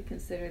 65, we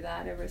consider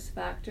that a risk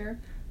factor.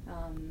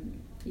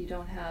 You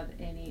don't have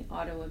any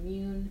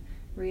autoimmune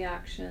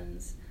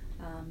reactions.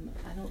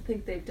 I don't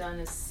think they've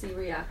done a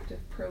C-reactive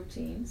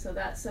protein, so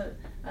that's a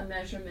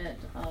measurement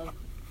of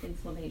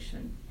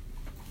inflammation,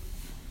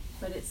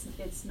 but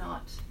it's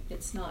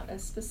not a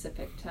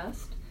specific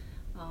test.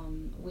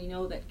 We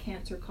know that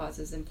cancer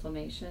causes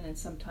inflammation, and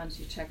sometimes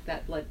you check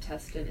that blood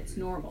test and it's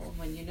normal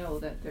when you know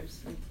that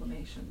there's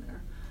inflammation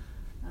there.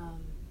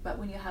 But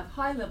when you have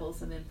high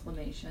levels of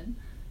inflammation,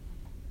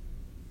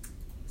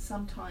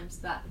 sometimes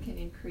that can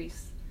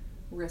increase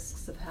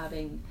risks of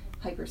having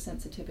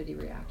hypersensitivity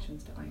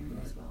reactions to iron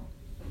as well.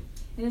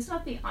 And it's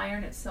not the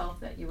iron itself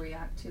that you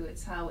react to,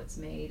 it's how it's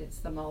made, it's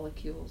the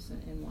molecules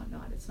and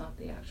whatnot. It's not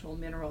the actual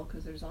mineral,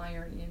 because there's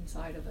iron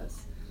inside of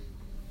us.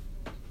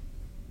 Do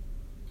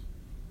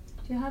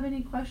you have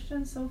any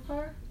questions so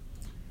far?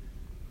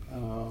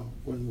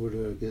 When would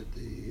I get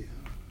the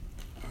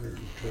iron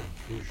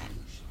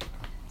transfusions?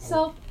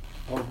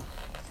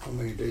 How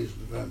many days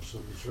in advance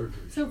of the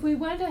surgery? So if we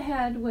went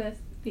ahead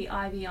with the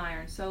IV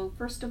iron, so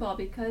first of all,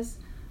 because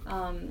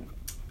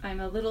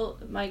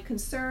my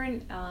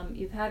concern,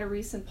 you've had a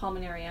recent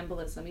pulmonary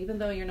embolism. Even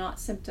though you're not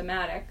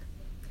symptomatic,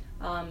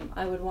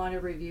 I would want to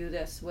review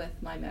this with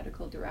my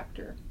medical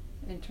director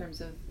in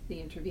terms of the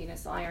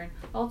intravenous iron,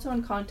 also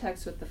in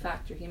context with the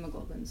fact your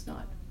hemoglobin's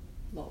not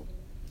low.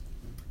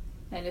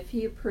 And if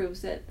he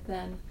approves it,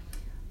 then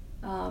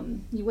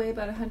you weigh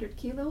about 100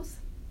 kilos?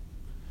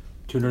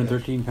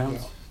 213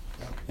 pounds?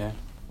 Yeah.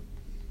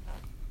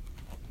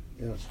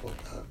 Yeah, it's about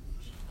that.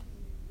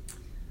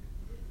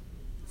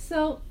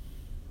 So,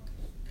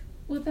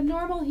 with a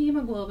normal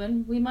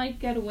hemoglobin, we might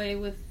get away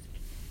with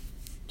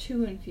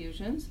 2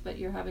 infusions, but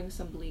you're having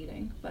some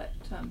bleeding, but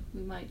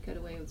we might get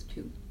away with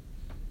 2.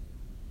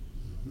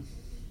 Mm-hmm.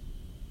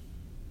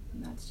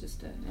 And that's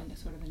just a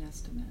sort of an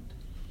estimate.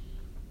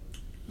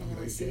 And then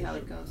we'll see how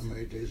it goes. How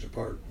many days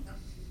apart?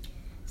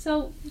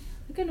 So,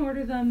 you can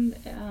order them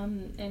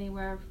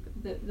anywhere.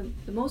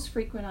 The most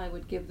frequent I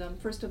would give them,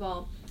 first of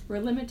all, we're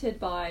limited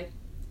by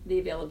the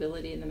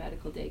availability in the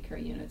medical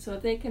daycare unit. So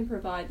if they can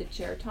provide the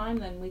chair time,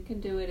 then we can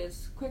do it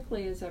as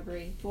quickly as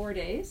every 4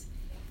 days.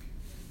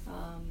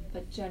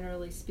 But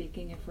generally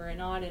speaking, if we're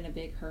not in a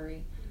big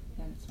hurry,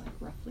 then it's like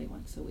roughly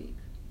once a week.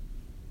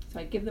 So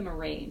I give them a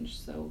range,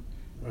 so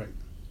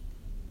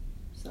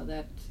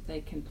that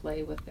they can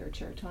play with their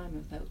chair time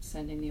without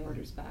sending the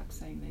orders back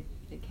saying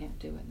they can't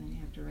do it, and then you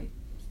have to write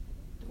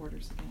the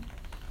orders again.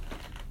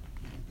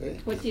 Okay.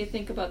 What do you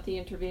think about the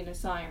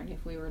intravenous iron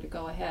if we were to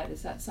go ahead?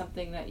 Is that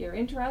something that you're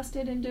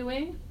interested in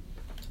doing,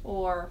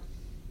 or?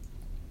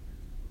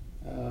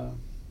 I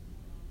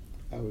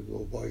would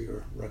go by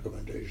your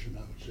recommendation.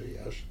 I would say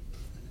yes.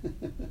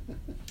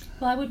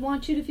 Well, I would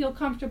want you to feel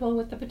comfortable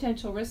with the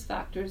potential risk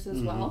factors as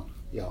well.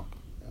 Yeah.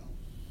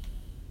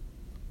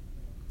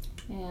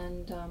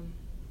 And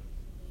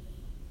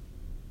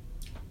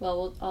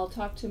well, I'll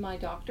talk to my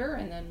doctor,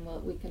 and then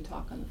we can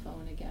talk on the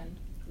phone again.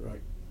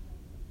 Right.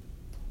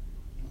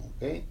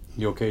 Okay.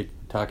 You okay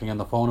talking on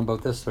the phone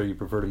about this, or you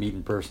prefer to meet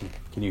in person?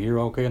 Can you hear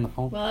okay on the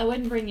phone? Well, I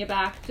wouldn't bring you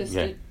back just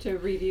to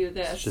review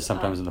this. It's just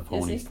sometimes on the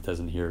phone he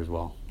doesn't hear as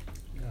well.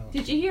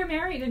 Did you hear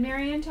Mary? Did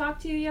Marianne talk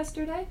to you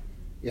yesterday?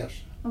 Yes.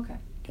 Okay.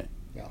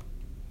 Yeah.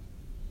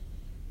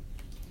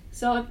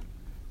 So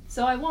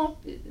I won't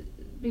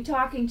be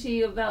talking to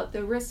you about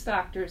the risk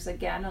factors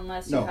again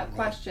unless you have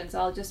questions.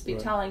 I'll just be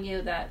telling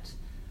you that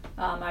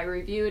I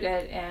reviewed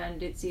it,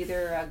 and it's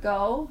either a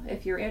go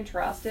if you're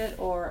interested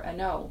or a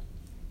no.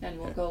 And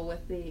we'll go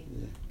with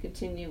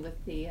continue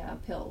with the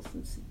pills.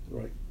 And see.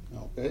 Right.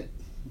 Okay.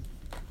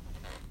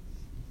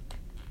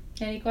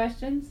 Any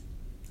questions?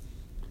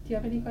 Do you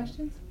have any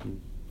questions?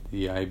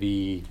 The IV,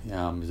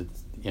 is it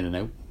in and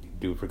out?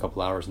 Do it for a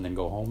couple hours and then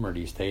go home, or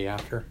do you stay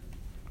after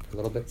for a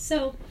little bit?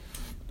 So,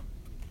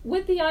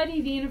 with the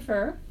IV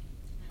Venofer,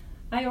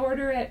 I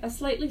order at a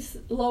slightly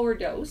lower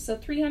dose. So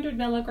 300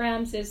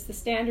 milligrams is the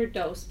standard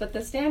dose, but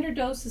the standard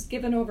dose is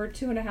given over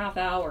 2.5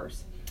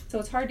 hours. So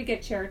it's hard to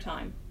get chair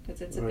time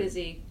because it's a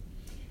busy.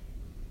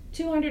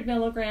 200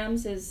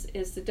 milligrams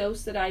is the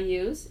dose that I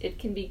use. It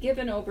can be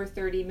given over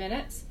 30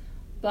 minutes,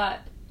 but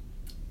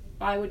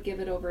I would give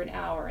it over an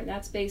hour, and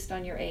that's based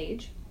on your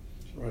age.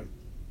 Right.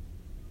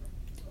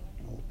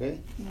 Okay.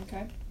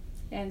 Okay.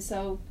 And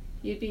so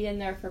you'd be in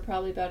there for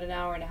probably about an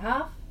hour and a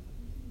half.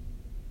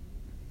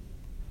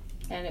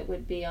 And it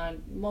would be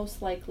on,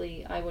 most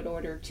likely, I would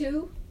order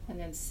 2 and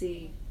then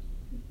see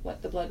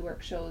what the blood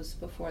work shows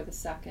before the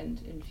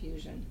second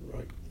infusion.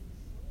 Right.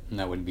 And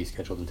that wouldn't be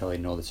scheduled until they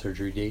know the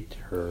surgery date,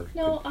 or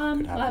no?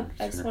 Could happen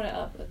I just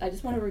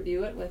want to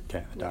review it with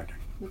doctor.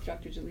 With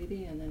Dr.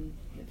 Jalebi, and then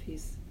if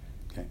he's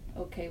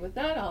okay with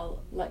that, I'll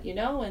let you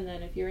know. And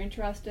then if you're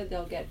interested,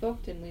 they'll get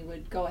booked, and we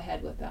would go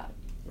ahead with that.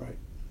 Right.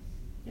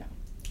 Yeah.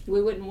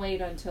 We wouldn't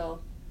wait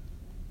until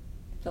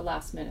the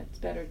last minute. It's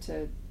better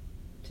to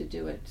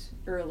do it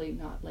early,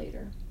 not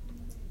later.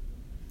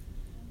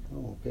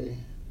 Okay.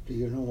 Do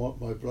you know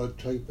what my blood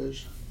type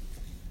is?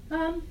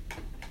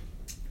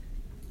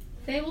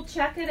 They will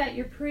check it at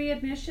your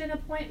pre-admission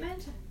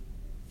appointment,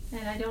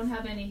 and I don't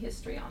have any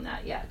history on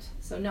that yet.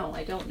 So no,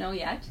 I don't know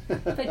yet.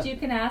 But you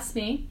can ask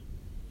me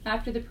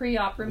after the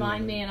pre-op,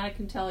 remind me, and I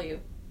can tell you.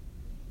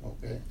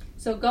 Okay.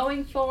 So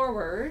going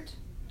forward,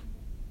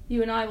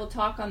 you and I will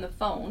talk on the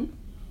phone.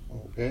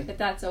 Okay. If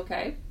that's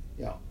okay.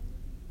 Yeah.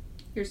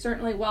 You're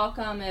certainly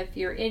welcome if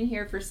you're in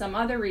here for some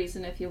other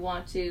reason. If you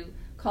want to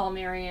call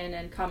Marion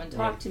and come and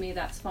talk to me,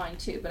 that's fine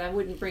too. But I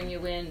wouldn't bring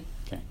you in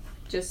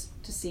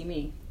just to see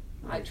me.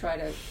 I try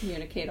to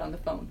communicate on the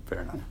phone.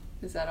 Fair enough.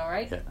 Is that all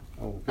right? Yeah.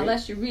 Okay.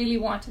 Unless you really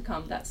want to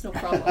come, that's no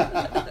problem.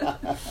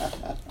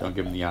 Don't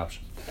give them the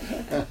option.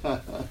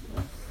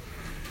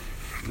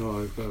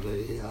 No, I've got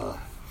a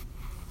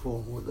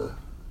phone with a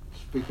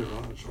speaker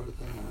on it, sort of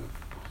thing.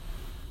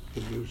 I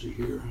can usually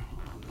hear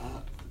on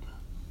that.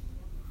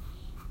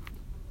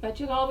 But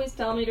you always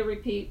tell me to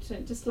repeat.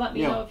 And just let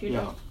me know if you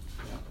don't.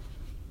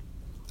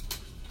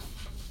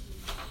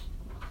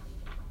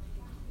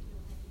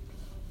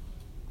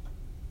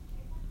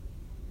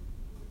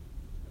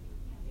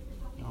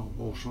 No,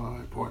 most of my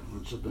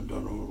appointments have been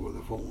done over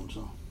the phone,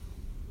 so.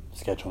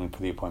 Scheduling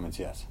for the appointments,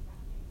 yes.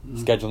 Mm.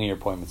 Scheduling your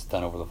appointments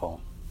done over the phone.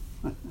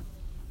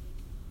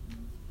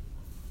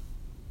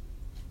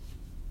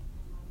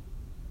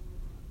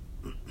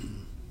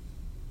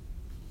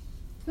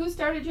 Who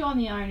started you on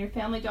the iron? Your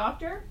family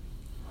doctor?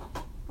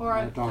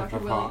 Or Dr.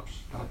 Willie? Fox.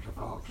 Dr.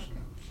 Fox. Okay.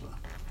 It was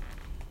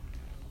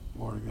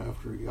morning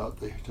after he got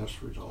the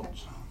test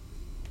results.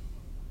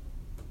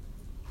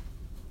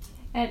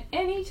 At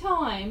any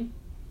time,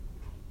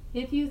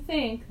 if you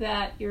think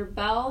that your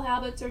bowel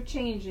habits are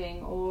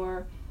changing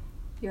or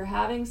you're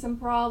having some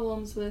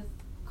problems with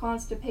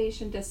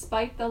constipation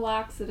despite the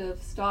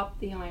laxative, stop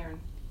the iron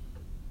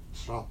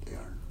Stop the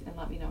iron. and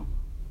let me know.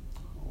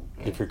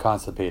 Okay. If you're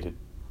constipated.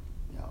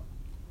 Yeah.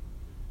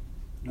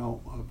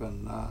 No, I've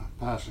been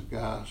passing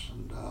gas,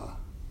 and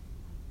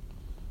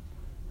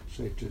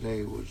say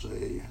today was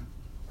a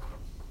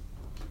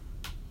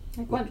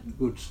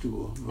good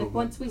stool. Like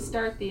once we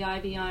start the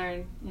IV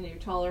iron and you're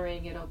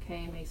tolerating it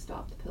okay, I may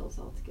stop the pills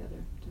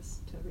altogether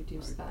just to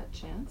reduce Right. that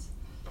chance.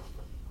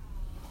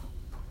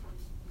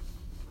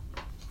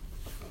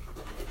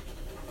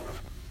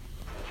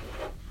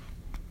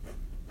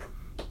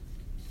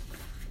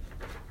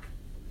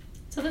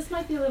 So this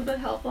might be a little bit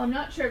helpful. I'm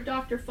not sure if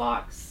Dr.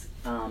 Fox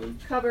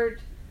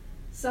covered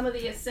some of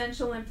the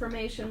essential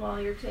information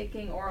while you're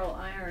taking oral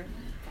iron.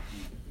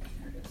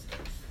 There it is.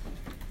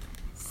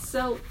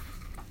 So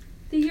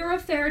the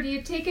Urother, do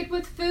you take it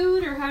with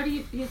food, or how do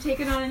you take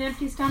it on an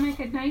empty stomach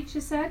at night,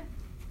 you said?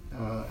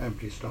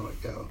 Empty stomach,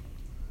 yeah.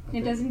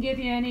 It doesn't give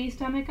you any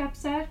stomach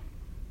upset?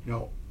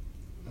 No.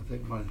 I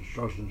think my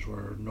instructions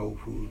were no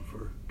food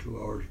for 2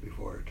 hours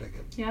before I take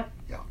it. Yep.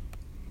 Yeah.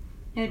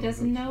 And it So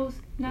doesn't that's-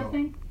 know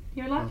nothing?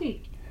 You're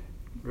lucky.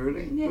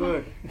 Really?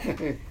 Yeah.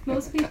 Good.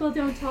 Most people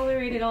don't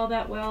tolerate it all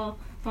that well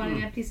on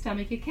an empty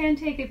stomach. You can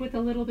take it with a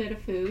little bit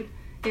of food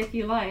if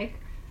you like.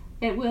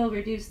 It will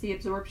reduce the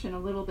absorption a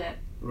little bit.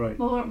 Right.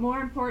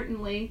 More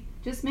importantly,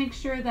 just make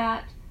sure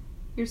that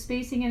you're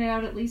spacing it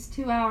out at least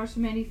 2 hours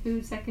from any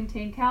foods that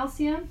contain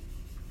calcium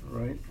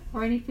Right.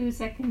 or any foods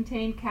that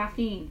contain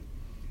caffeine.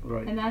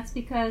 Right. And that's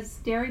because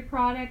dairy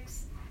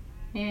products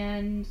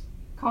and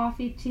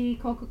coffee, tea,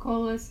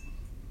 Coca-Colas,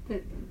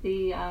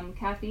 the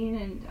caffeine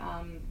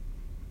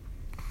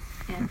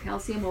and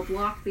calcium will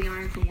block the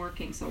iron from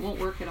working, so it won't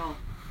work at all.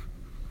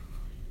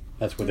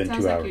 That's So it within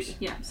sounds 2 like hours.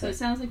 So it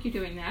sounds like you're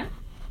doing that.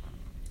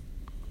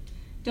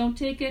 Don't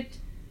take it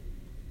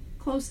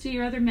close to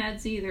your other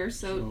meds either,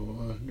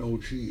 so no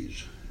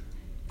cheese.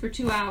 for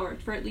 2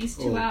 hours, for at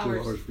least 2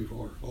 hours. 2 hours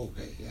before.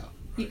 Okay, yeah.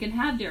 You can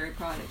have dairy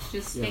products,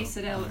 just space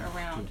it out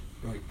around.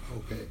 Right,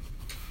 okay.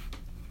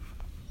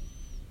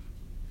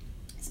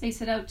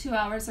 Space it out 2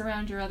 hours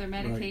around your other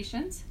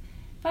medications.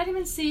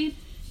 Vitamin C,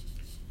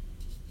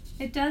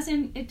 it does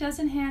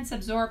enhance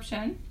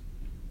absorption.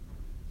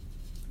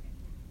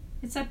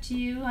 It's up to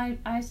you. I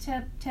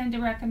tend to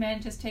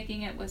recommend just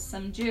taking it with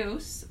some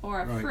juice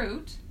or a Right.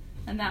 fruit,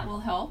 and that will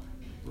help.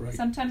 Right.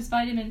 Sometimes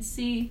vitamin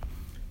C,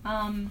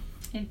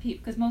 in people,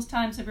 because most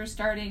times if we're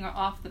starting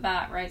off the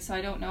bat, right? So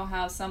I don't know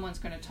how someone's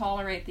going to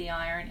tolerate the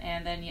iron,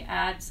 and then you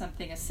add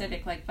something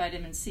acidic like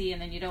vitamin C,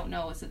 and then you don't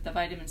know, is it the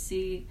vitamin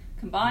C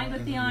combined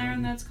with the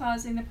iron that's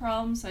causing the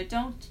problem? So I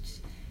don't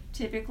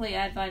typically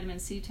add vitamin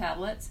C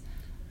tablets,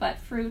 but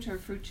fruit or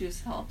fruit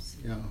juice helps.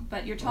 Yeah.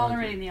 But you're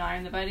tolerating the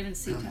iron. The vitamin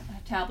C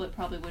tablet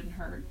probably wouldn't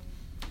hurt.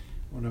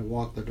 When I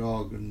walk the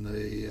dog in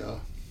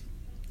the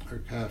our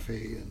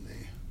cafe in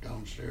the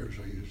downstairs,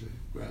 I usually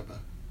grab a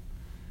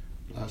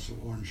glass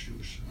of orange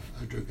juice.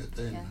 I drink it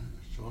then, Yeah.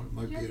 so it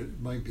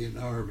might be an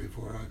hour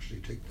before I actually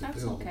take the That's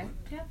pill. okay.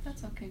 Yeah,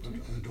 that's okay But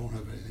too. I don't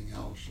have anything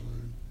else. So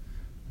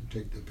I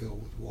take the pill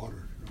with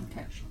water.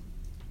 Okay. So.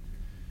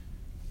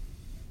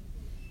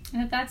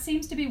 And if that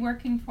seems to be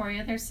working for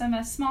you, there's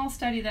a small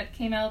study that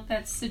came out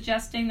that's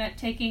suggesting that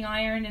taking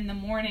iron in the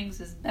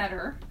mornings is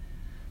better.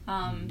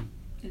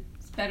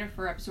 It's better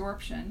for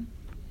absorption.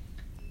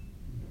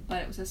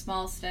 But it was a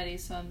small study,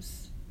 so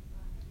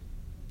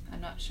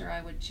I'm not sure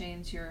I would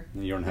change your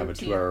You don't have a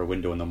routine. 2 hour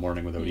window in the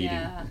morning without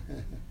Yeah.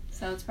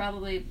 So it's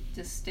probably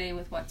just stay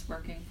with what's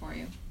working for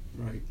you.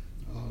 Right.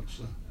 It's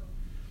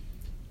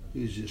the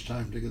easiest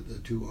time to get the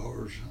 2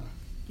 hours.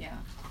 Yeah.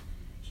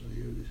 So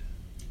you.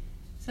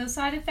 So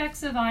side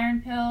effects of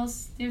iron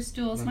pills, your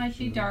stools might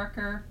be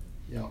darker.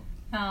 Yeah.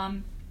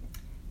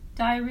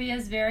 Diarrhea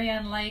is very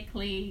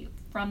unlikely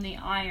from the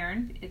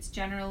iron. It's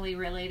generally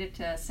related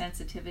to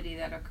sensitivity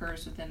that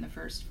occurs within the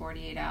first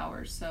 48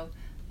 hours. So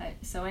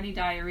So any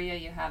diarrhea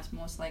you have is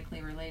most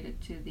likely related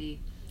to the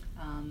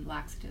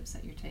laxatives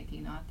that you're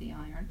taking, not the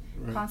iron.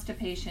 Right.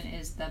 Constipation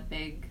is the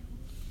big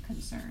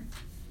concern.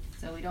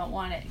 So we don't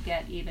want to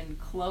get even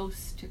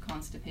close to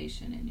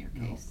constipation in your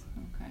case.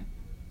 No. Okay.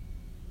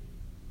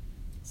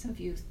 So if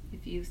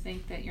you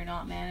think that you're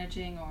not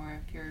managing, or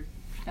if your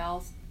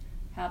bowel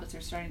habits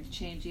are starting to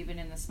change even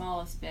in the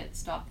smallest bit,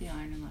 stop the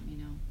iron and let me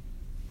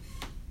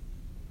know.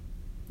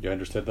 You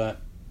understood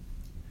that?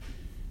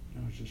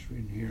 I was just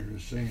reading here,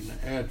 it's saying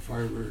add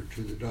fiber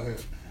to the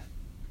diet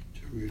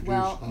to reduce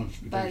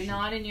constipation. But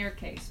not in your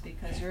case,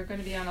 because you're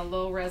going to be on a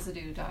low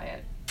residue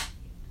diet.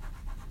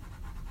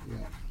 Yeah.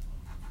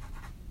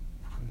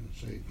 I'd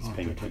say Just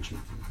paying attention.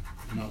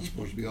 You're not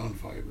supposed to be on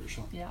fiber,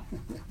 so. Yeah.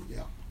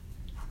 Yeah.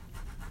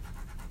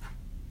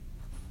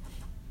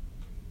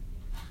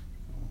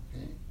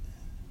 Okay.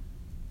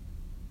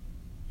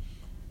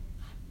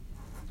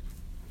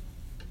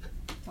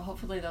 So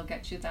hopefully they'll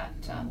get you that.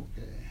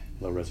 Okay.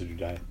 Low residue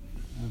diet.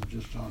 I'm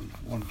just on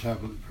 1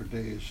 tablet per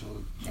day, so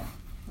it's, Yeah,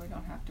 we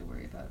don't have to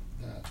worry about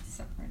that.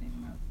 separating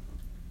them out.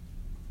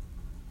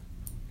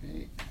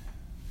 Okay.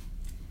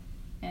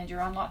 And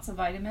you're on lots of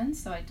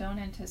vitamins, so I don't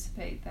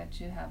anticipate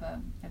that you have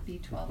a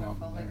B12 or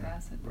Problem folic there,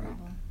 acid right.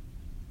 problem.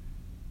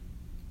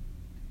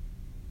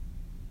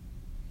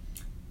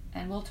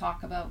 And we'll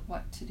talk about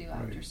what to do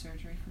after Right.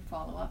 surgery for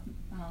follow-up.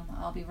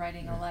 I'll be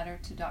writing a Yeah. letter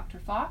to Dr.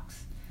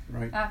 Fox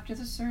Right. after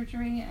the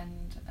surgery,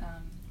 and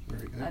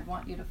Very good. I'd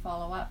want you to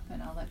follow up,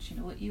 and I'll let you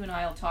know. You and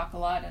I will talk a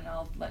lot, and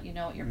I'll let you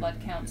know what your blood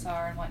Yeah, counts yeah.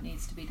 are and what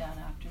needs to be done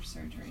after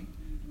surgery.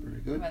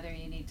 Very good. Whether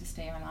you need to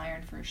stay on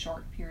iron for a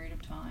short period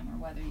of time or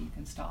whether you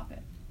can stop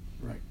it.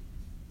 Right.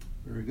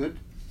 Very good.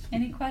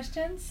 Any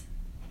questions?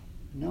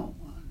 No,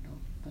 I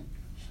don't think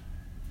it's.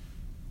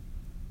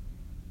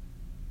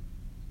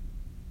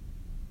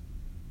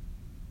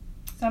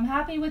 So I'm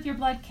happy with your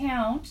blood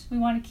count. We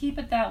want to keep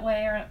it that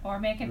way, or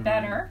make it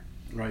better.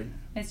 Right.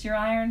 It's your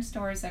iron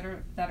stores that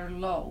are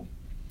low.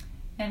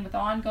 And with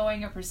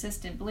ongoing or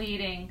persistent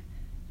bleeding,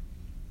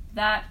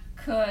 that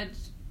could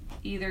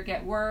either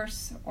get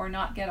worse or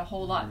not get a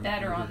whole lot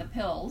better on the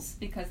pills,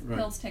 because the Right.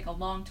 pills take a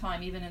long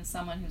time, even in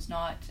someone who's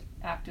not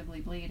actively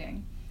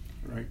bleeding.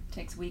 Right. It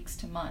takes weeks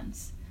to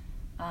months.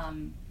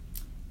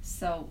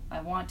 So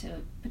I want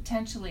to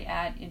potentially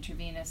add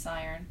intravenous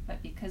iron,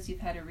 but because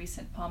you've had a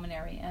recent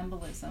pulmonary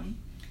embolism,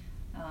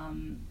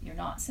 you're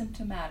not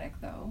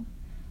symptomatic though,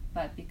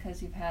 but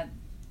because you've had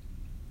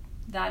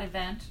that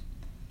event,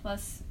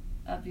 plus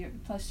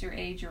your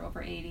age, you're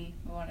over 80,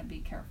 we want to be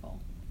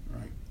careful.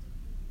 Right.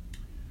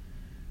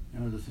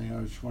 Another thing, I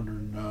was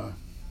wondering, the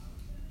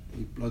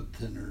blood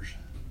thinners.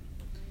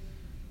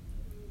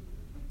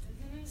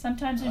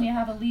 Sometimes when you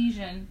have a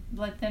lesion,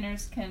 blood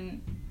thinners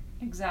can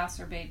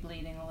exacerbate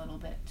bleeding a little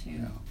bit too.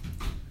 Yeah.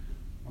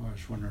 I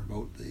was wondering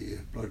about the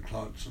blood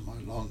clots in my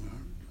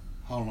lung.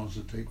 How long does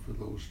it take for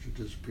those to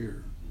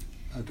disappear?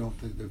 I don't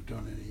think they've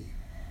done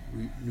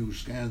any new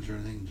scans or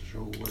anything to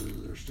show whether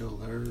they're still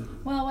there. Or...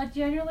 Well, what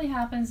generally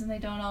happens, and they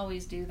don't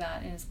always do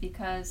that, is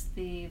because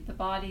the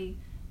body,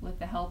 with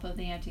the help of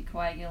the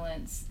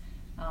anticoagulants,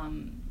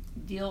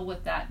 deal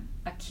with that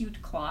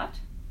acute clot,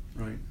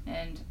 Right.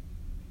 and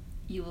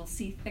you will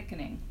see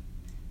thickening.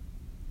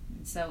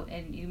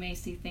 And you may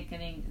see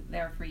thickening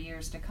there for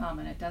years to come,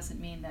 and it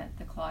doesn't mean that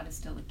the clot is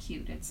still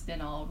acute. It's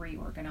been all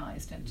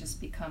reorganized and just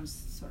becomes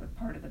sort of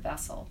part of the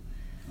vessel.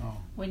 Oh.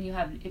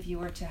 If you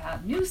were to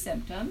have new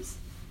symptoms,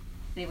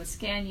 they would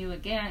scan you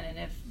again, and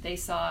if they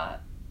saw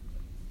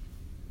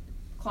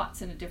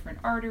clots in a different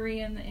artery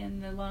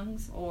in the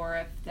lungs,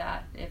 or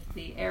if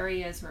the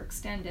areas were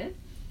extended,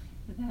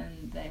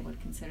 then they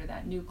would consider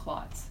that new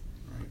clots.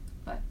 Right.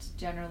 But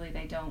generally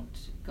they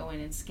don't go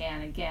in and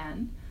scan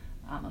again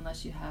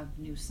unless you have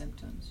new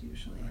symptoms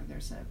usually, or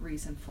there's a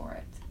reason for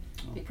it.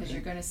 Because Okay.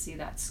 you're going to see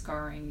that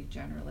scarring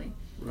generally.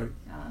 Right.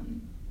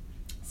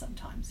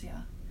 Sometimes,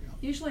 yeah. Yeah.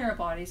 Usually our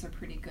bodies are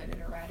pretty good at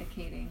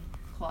eradicating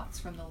clots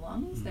from the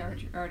lungs. There are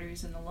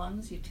arteries in the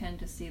lungs. You tend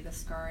to see the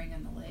scarring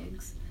in the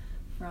legs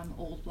from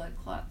old blood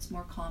clots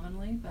more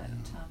commonly, but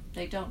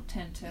they don't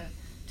tend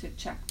to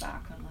check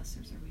back unless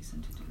there's a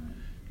reason to do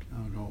it.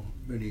 I know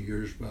many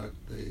years back,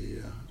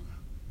 the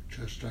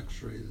chest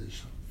x-ray, they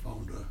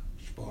found a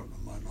spot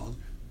on my lung,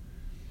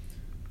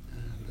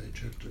 and they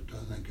checked it,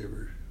 I think,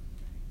 every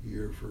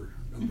year for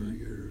a number of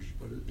years,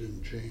 but it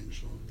didn't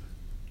change, so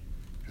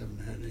I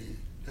haven't had any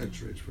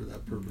x-rays for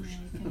that purpose. Yeah,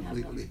 you can have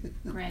lately.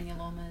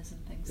 granulomas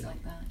and things Yeah.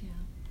 like that,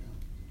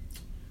 yeah.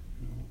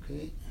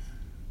 Okay.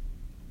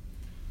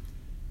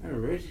 All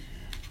right.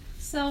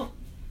 So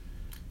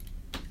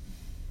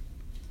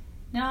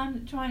now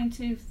I'm trying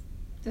to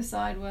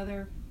decide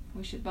whether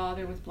we should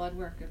bother with blood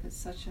work if it's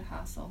such a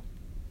hassle.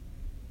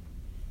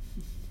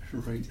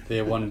 Right. They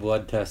have one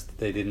blood test that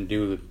they didn't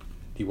do. Do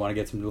you want to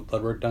get some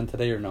blood work done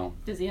today or no?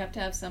 Does he have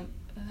to have some?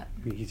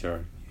 He's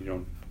alright. You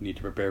don't need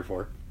to prepare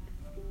for it.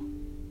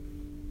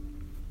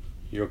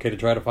 You're okay to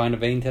try to find a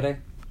vein today?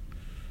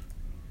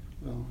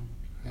 Well,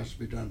 it has to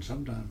be done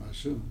sometime, I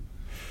assume.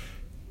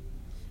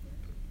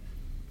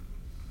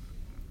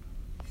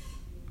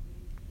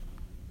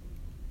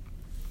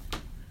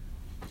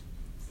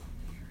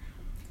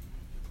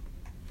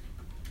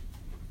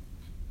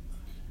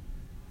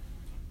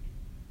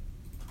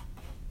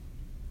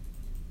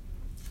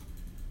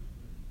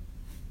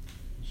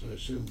 I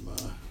assume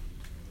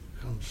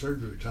come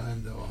surgery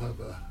time they'll have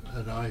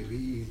an IV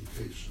in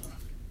case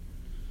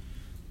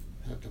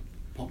I have to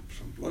pump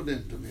some blood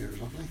into me or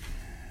something.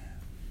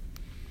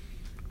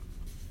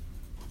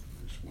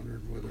 Just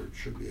wondering whether it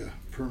should be a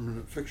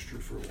permanent fixture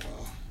for a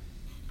while.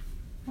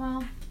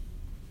 Well,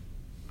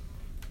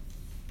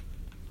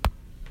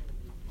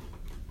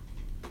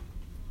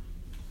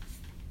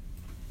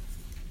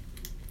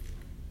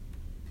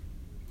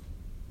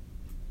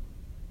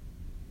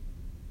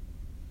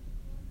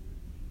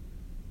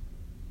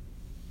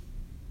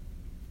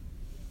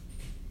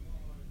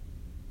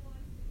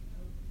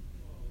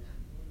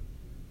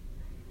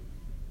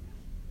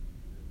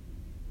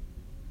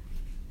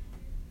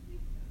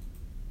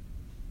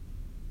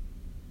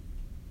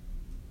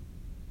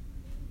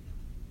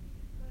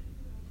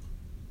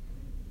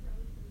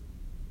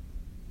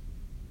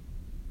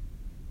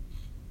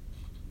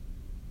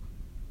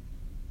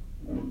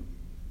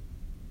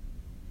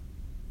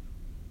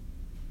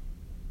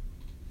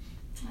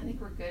 I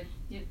think we're good.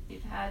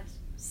 You've had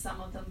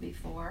some of them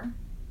before.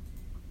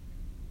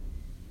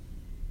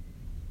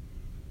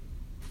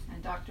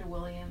 And Dr.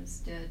 Williams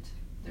did,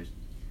 there's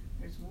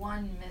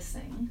one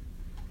missing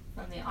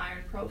from the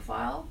iron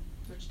profile,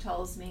 which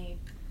tells me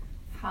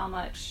how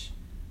much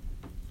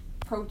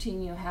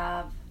protein you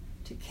have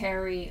to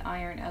carry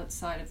iron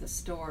outside of the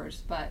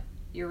stores, but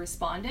you're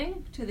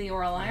responding to the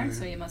oral iron,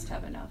 so you must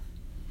have enough.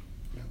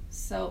 Yeah.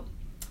 So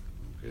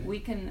Okay.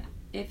 we can,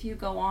 if you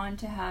go on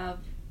to have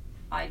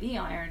IV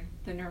iron,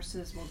 the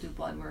nurses will do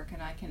blood work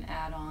and I can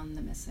add on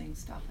the missing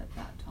stuff at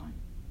that time.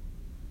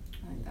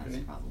 I think that's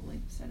Okay. probably,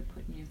 instead of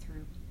putting you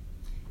through,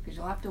 because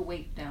you'll have to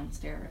wait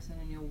downstairs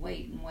and then you'll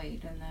wait and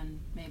wait and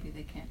then maybe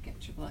they can't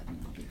get your blood and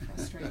it'll be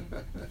frustrating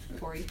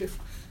for you.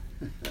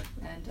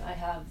 And I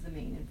have the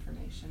main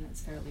information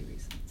that's fairly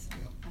recent, so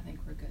Yep. I think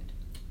we're good.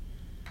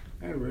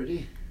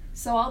 Alrighty.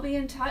 So I'll be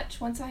in touch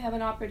once I have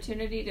an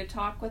opportunity to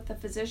talk with the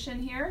physician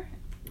here,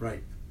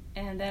 Right.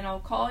 and then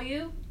I'll call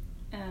you,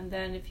 and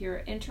then if you're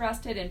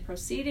interested in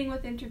proceeding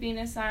with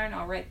intravenous iron,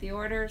 I'll write the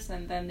orders,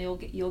 and then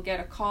you'll get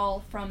a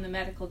call from the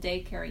medical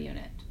daycare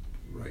unit.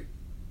 Right.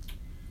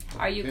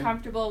 Are you Okay.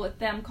 comfortable with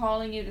them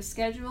calling you to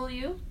schedule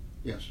you?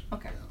 Yes.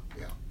 Okay.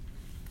 Yeah.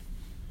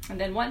 And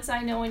then once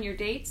I know when your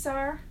dates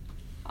are,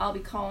 I'll be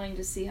calling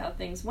to see how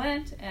things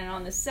went, and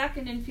on the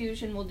second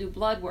infusion we'll do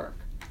blood work.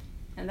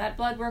 And that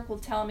blood work will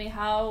tell me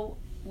how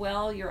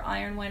well your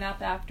iron went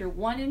up after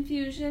one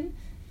infusion,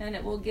 and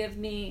it will give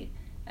me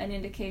an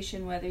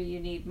indication whether you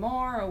need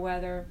more or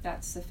whether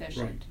that's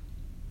sufficient.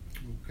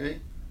 Okay.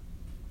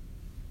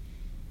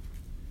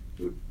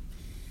 Good.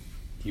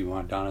 Do you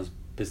want Donna's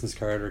business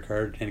card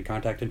or any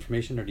contact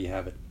information, or do you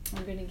have it?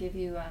 I'm going to give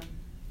you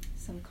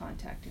some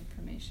contact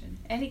information.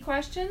 Any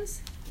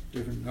questions?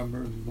 Different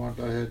number than what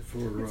I had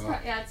for.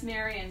 It's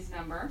Marion's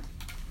number.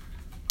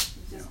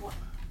 Just Yeah. one.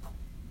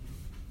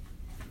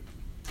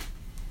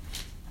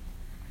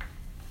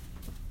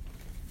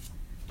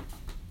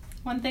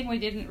 One thing we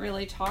didn't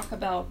really talk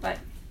about, but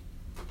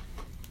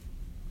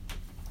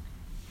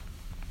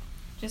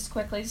just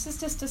quickly, this is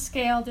just a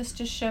scale just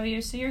to show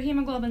you. So your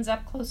hemoglobin's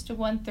up close to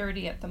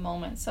 130 at the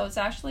moment, so it's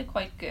actually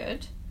quite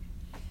good.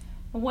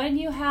 When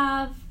you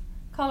have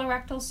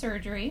colorectal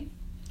surgery,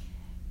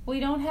 we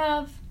don't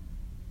have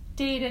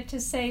data to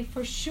say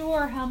for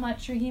sure how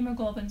much your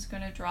hemoglobin's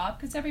going to drop,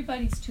 because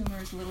everybody's tumor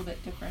is a little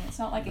bit different. It's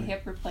not like a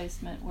hip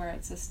replacement where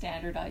it's a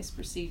standardized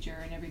procedure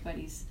and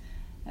everybody's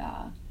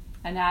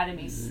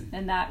anatomies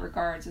in that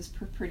regards is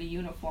pretty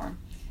uniform.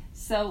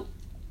 So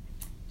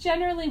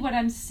generally what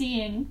I'm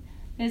seeing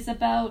is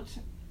about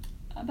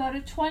a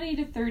 20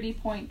 to 30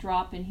 point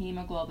drop in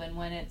hemoglobin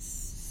when it's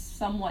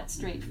somewhat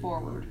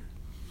straightforward.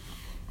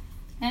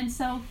 And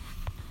so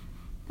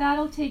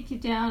that'll take you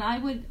down.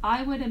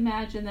 I would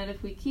imagine that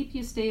if we keep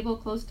you stable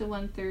close to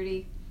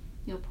 130,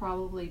 you'll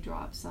probably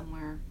drop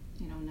somewhere,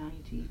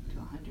 90 to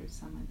 100,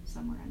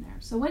 somewhere in there.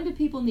 So when do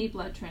people need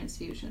blood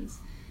transfusions?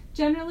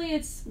 Generally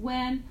it's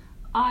when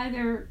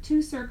either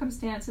two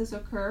circumstances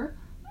occur.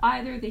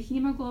 Either the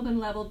hemoglobin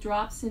level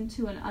drops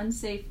into an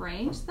unsafe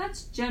range,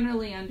 that's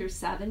generally under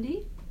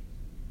 70,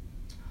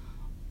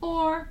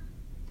 or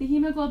the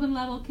hemoglobin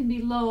level can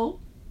be low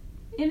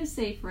in a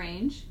safe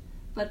range,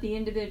 but the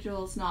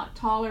individual's not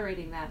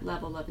tolerating that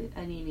level of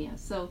anemia.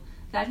 So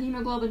that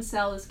hemoglobin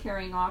cell is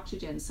carrying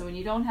oxygen. So when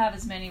you don't have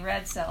as many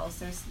red cells,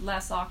 there's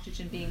less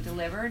oxygen being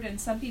delivered,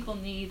 and some people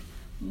need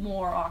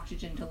more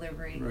oxygen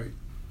delivery. Right.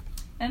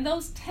 And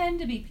those tend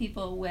to be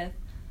people with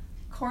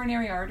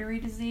coronary artery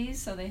disease,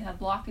 so they have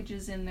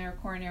blockages in their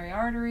coronary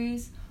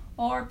arteries,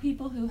 or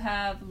people who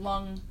have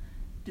lung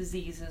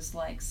diseases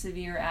like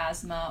severe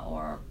asthma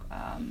or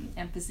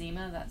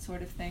emphysema, that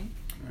sort of thing.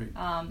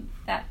 Right.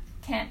 That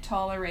can't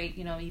tolerate,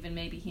 even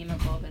maybe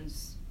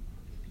hemoglobins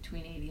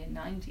between 80 and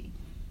 90.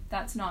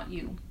 That's not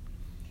you.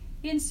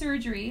 In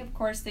surgery, of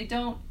course, they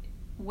don't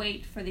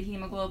wait for the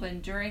hemoglobin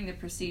during the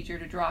procedure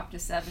to drop to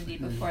 70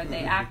 before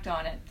they act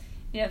on it.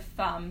 If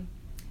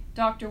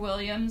Dr.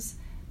 Williams,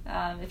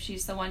 if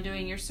she's the one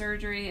doing your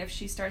surgery, if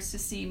she starts to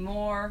see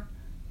more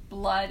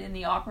blood in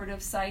the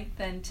operative site,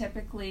 then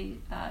typically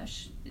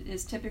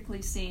is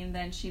typically seen,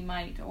 then she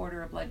might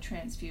order a blood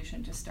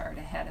transfusion to start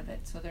ahead of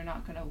it. So they're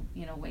not going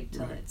to wait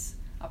till it's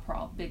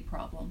a big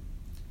problem.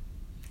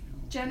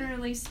 Okay.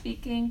 Generally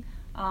speaking,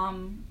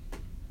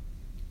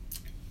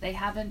 they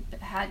haven't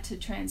had to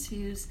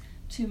transfuse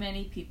too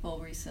many people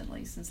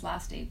recently. Since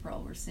last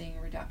April, we're seeing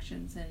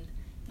reductions in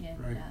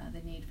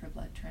the need for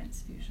blood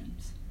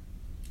transfusions.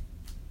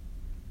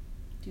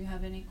 Do you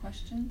have any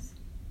questions?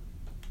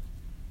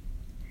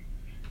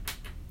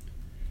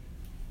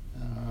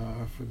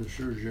 For the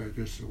surgery, I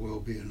guess there will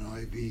be an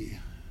IV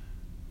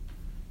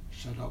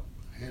set up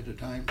ahead of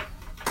time.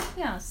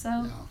 Yeah,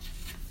 so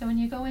when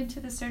you go into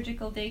the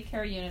surgical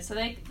daycare unit, so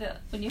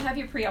when you have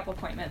your pre-op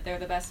appointment, they're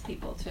the best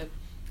people to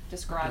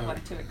describe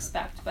what to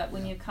expect. But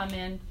when you come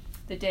in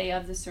the day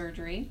of the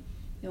surgery,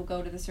 you'll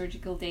go to the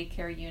surgical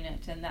daycare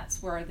unit, and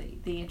that's where the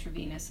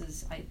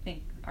intravenous's, I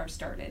think, are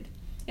started.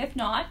 If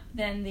not,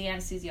 then the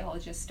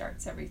anesthesiologist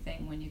starts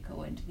everything when you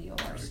go into the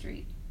OR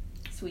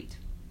suite.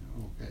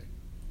 Okay.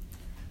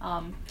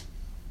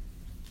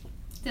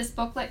 This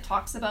booklet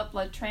talks about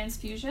blood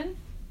transfusion,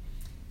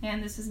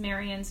 and this is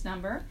Marian's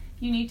number.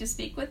 If you need to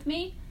speak with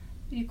me,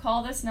 you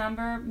call this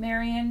number.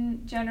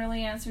 Marian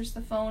generally answers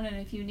the phone, and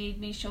if you need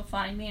me, she'll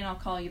find me and I'll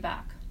call you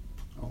back.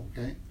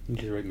 Okay. You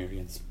can write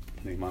Marian's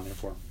name on there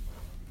for.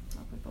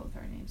 I'll put both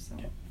our names. So.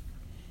 Okay.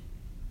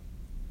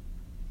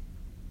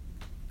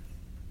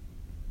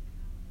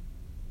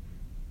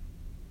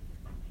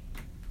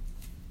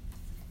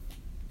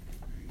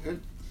 Very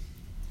good.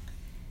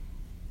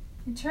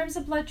 In terms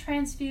of blood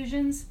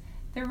transfusions,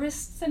 the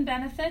risks and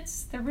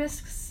benefits, the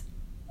risks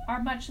are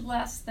much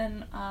less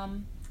than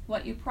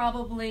what you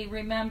probably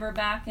remember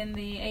back in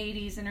the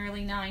 80s and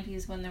early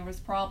 90s when there was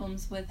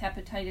problems with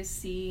hepatitis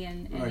C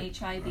and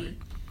HIV. Right.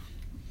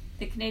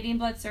 The Canadian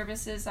Blood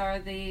Services are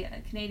the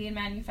Canadian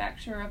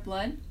manufacturer of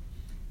blood.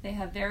 They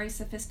have very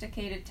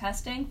sophisticated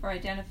testing for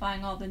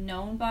identifying all the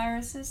known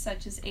viruses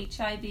such as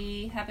HIV,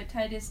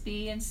 hepatitis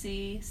B and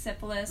C,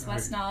 syphilis,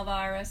 West Nile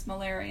virus,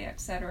 malaria,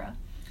 etc.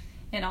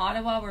 In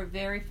Ottawa, we're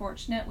very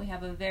fortunate. We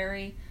have a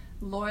very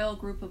loyal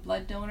group of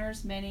blood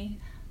donors. Many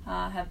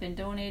have been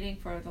donating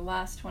for the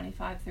last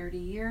 25, 30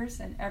 years,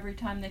 and every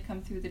time they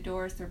come through the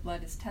doors, their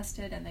blood is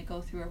tested and they go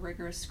through a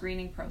rigorous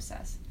screening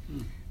process.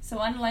 So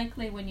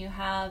unlikely when you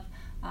have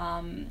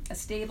a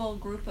stable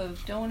group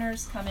of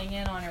donors coming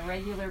in on a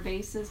regular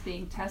basis,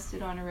 being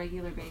tested on a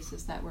regular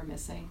basis, that we're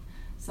missing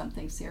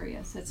something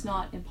serious. It's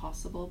not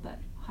impossible, but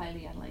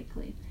highly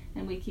unlikely.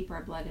 And we keep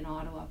our blood in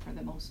Ottawa for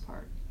the most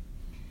part.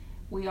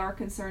 We are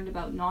concerned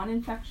about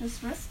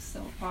non-infectious risks,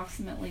 so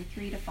approximately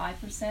 3 to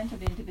 5%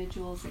 of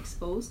individuals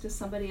exposed to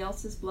somebody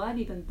else's blood,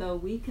 even though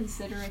we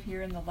consider it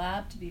here in the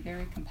lab to be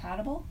very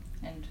compatible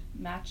and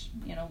match,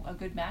 a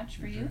good match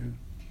for you.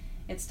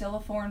 It's still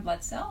a foreign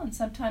blood cell, and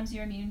sometimes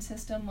your immune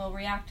system will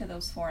react to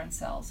those foreign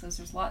cells, because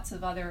there's lots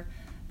of other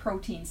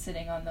proteins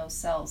sitting on those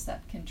cells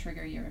that can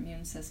trigger your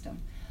immune system.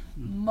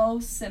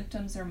 Most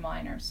symptoms are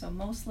minor, so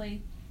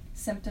mostly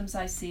symptoms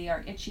I see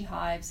are itchy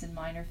hives and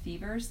minor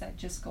fevers that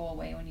just go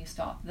away when you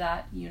stop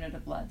that unit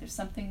of blood. There's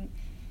something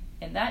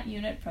in that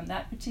unit from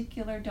that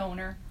particular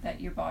donor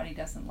that your body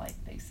doesn't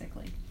like,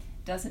 basically.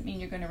 Doesn't mean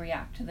you're going to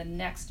react to the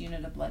next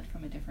unit of blood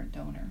from a different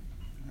donor.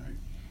 Right.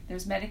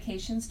 There's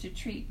medications to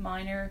treat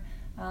minor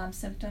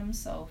symptoms.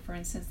 So, for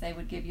instance, they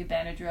would give you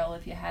Benadryl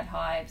if you had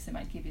hives. They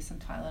might give you some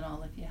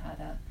Tylenol if you had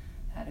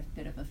a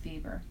bit of a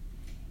fever.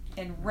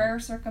 In rare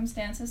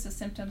circumstances, the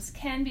symptoms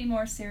can be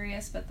more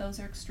serious, but those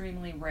are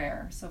extremely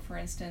rare. So, for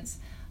instance,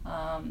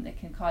 it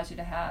can cause you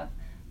to have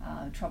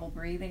trouble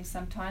breathing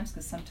sometimes,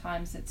 because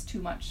sometimes it's too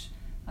much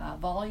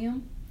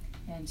volume,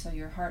 and so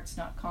your heart's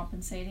not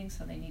compensating,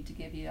 so they need to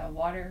give you a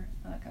water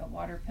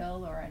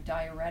pill or a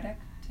diuretic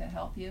to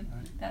help you.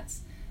 Right.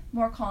 That's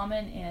more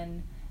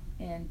common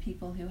in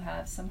people who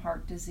have some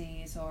heart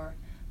disease, or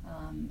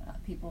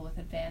people with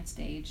advanced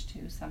age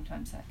too.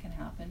 Sometimes that can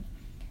happen.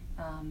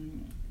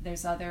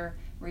 There's other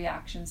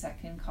reactions that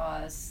can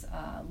cause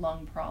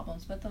lung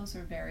problems, but those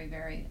are very,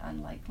 very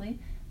unlikely.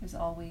 There's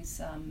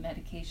always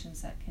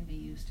medications that can be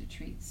used to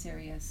treat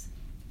serious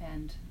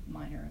and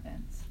minor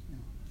events.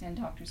 Yeah. And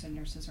doctors and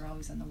nurses are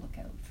always on the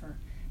lookout for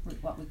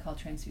what we call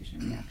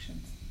transfusion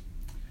reactions.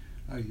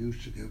 I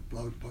used to give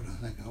blood, but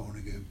I think I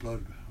only gave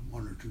blood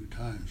 1 or 2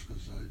 times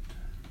because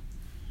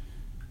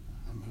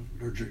I'm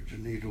allergic to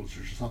needles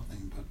or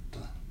something,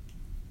 but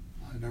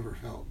I never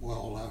felt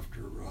well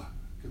after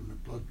giving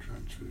a blood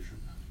transfusion.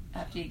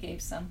 After you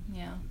gave some,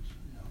 yeah.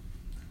 Yeah.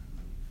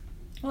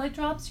 Well, it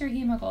drops your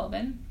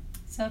hemoglobin.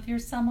 So if you're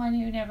someone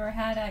who never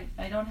had,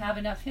 I don't have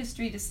enough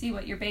history to see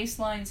what your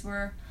baselines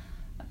were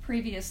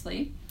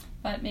previously,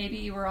 but maybe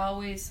you were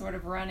always sort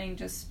of running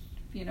just,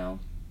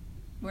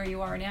 where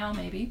you are now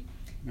maybe.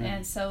 Yeah.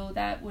 And so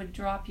that would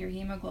drop your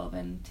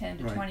hemoglobin 10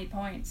 to Right. 20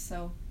 points.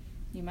 So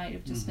you might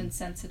have just been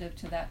sensitive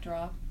to that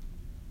drop.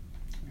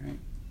 Right.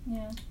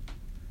 Yeah.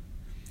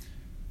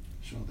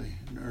 So the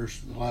nurse,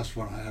 the last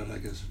one I had, I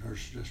guess the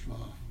nurse just